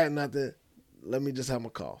 I ain't got nothing. Let me just have my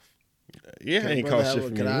cough. Yeah, Can I ain't brother cough shit have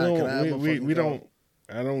from a- you. can I- can I have my We fucking don't.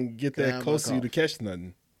 I don't get Can I that have close my to you to cough? catch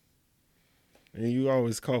nothing. And you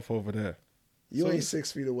always cough over there. You So- ain't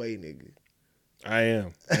 6 feet away, nigga. I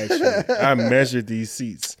am, actually. I measured these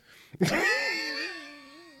seats.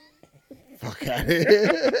 Fuck out of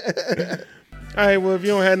here. All right, well, if you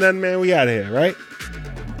don't have nothing, man, we out of here, right?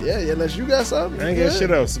 Yeah, unless you got something. I ain't good. got shit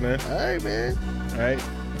else, man. All right, man. All right.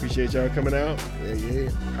 Appreciate y'all coming out. Yeah.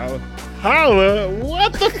 Holla. Holla?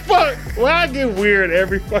 What the fuck? Well, I get weird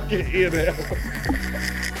every fucking in.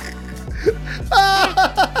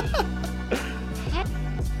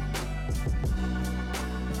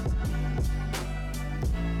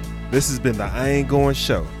 This has been the I Ain't Going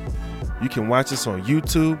Show. You can watch us on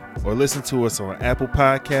YouTube or listen to us on Apple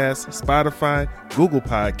Podcasts, Spotify, Google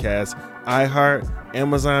Podcasts, iHeart,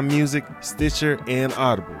 Amazon Music, Stitcher, and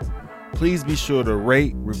Audible. Please be sure to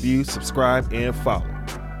rate, review, subscribe, and follow.